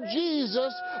name of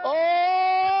Jesus.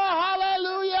 Oh,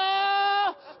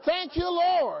 hallelujah. Thank you,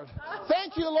 Lord.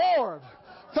 Thank you, Lord.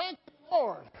 Thank you,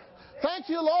 Lord. Thank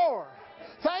you, Lord.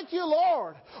 Thank you,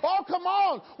 Lord. Oh, come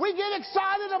on. We get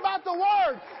excited about the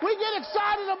Word. We get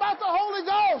excited about the Holy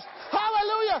Ghost.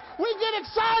 Hallelujah. We get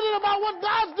excited about what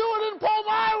God's doing in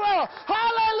Palmyra.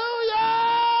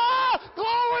 Hallelujah.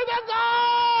 Glory to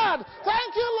God.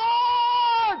 Thank you,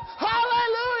 Lord.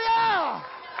 Hallelujah.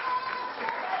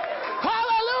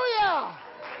 Hallelujah.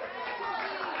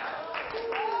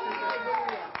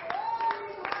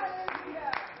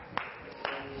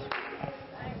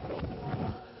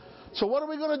 So what are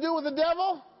we going to do with the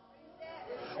devil?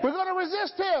 We're going to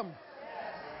resist him.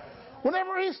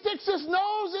 Whenever he sticks his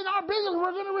nose in our business,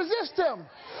 we're going to resist him.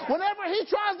 Whenever he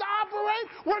tries to operate,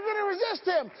 we're going to resist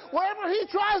him. Whenever he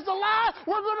tries to lie,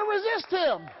 we're going to resist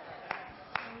him.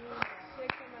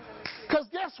 Because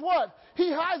guess what?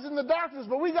 He hides in the darkness,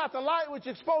 but we got the light which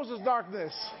exposes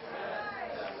darkness.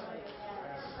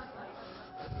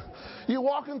 You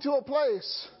walk into a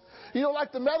place,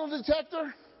 like the metal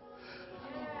detector.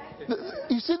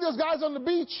 You see those guys on the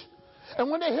beach? And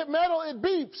when they hit metal, it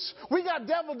beeps. We got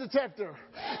devil detector.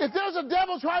 If there's a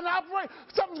devil trying to operate,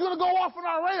 something's going to go off on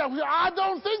our radar. I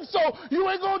don't think so. You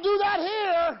ain't going to do that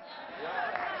here.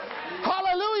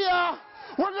 Hallelujah.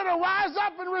 We're going to rise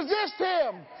up and resist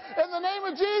him in the name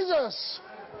of Jesus.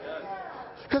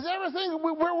 Because everything,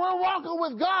 we're walking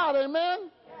with God. Amen.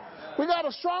 We got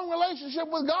a strong relationship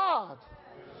with God.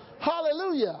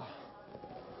 Hallelujah.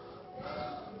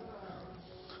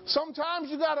 Sometimes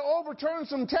you got to overturn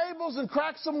some tables and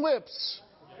crack some whips.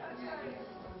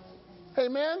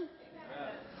 Amen?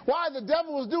 Why? The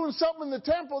devil was doing something in the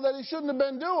temple that he shouldn't have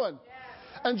been doing.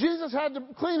 And Jesus had to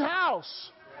clean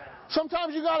house.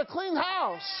 Sometimes you got to clean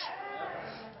house.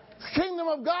 The kingdom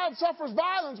of God suffers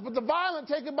violence, but the violent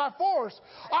take it by force.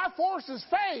 Our force is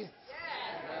faith.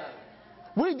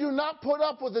 We do not put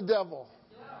up with the devil.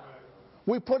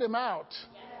 We put him out.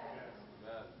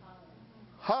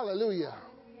 Hallelujah.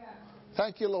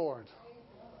 Thank you, Lord.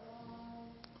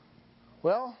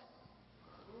 Well,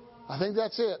 I think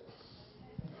that's it.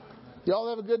 Y'all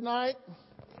have a good night.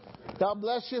 God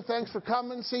bless you. Thanks for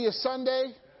coming. See you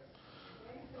Sunday.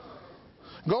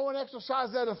 Go and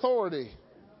exercise that authority.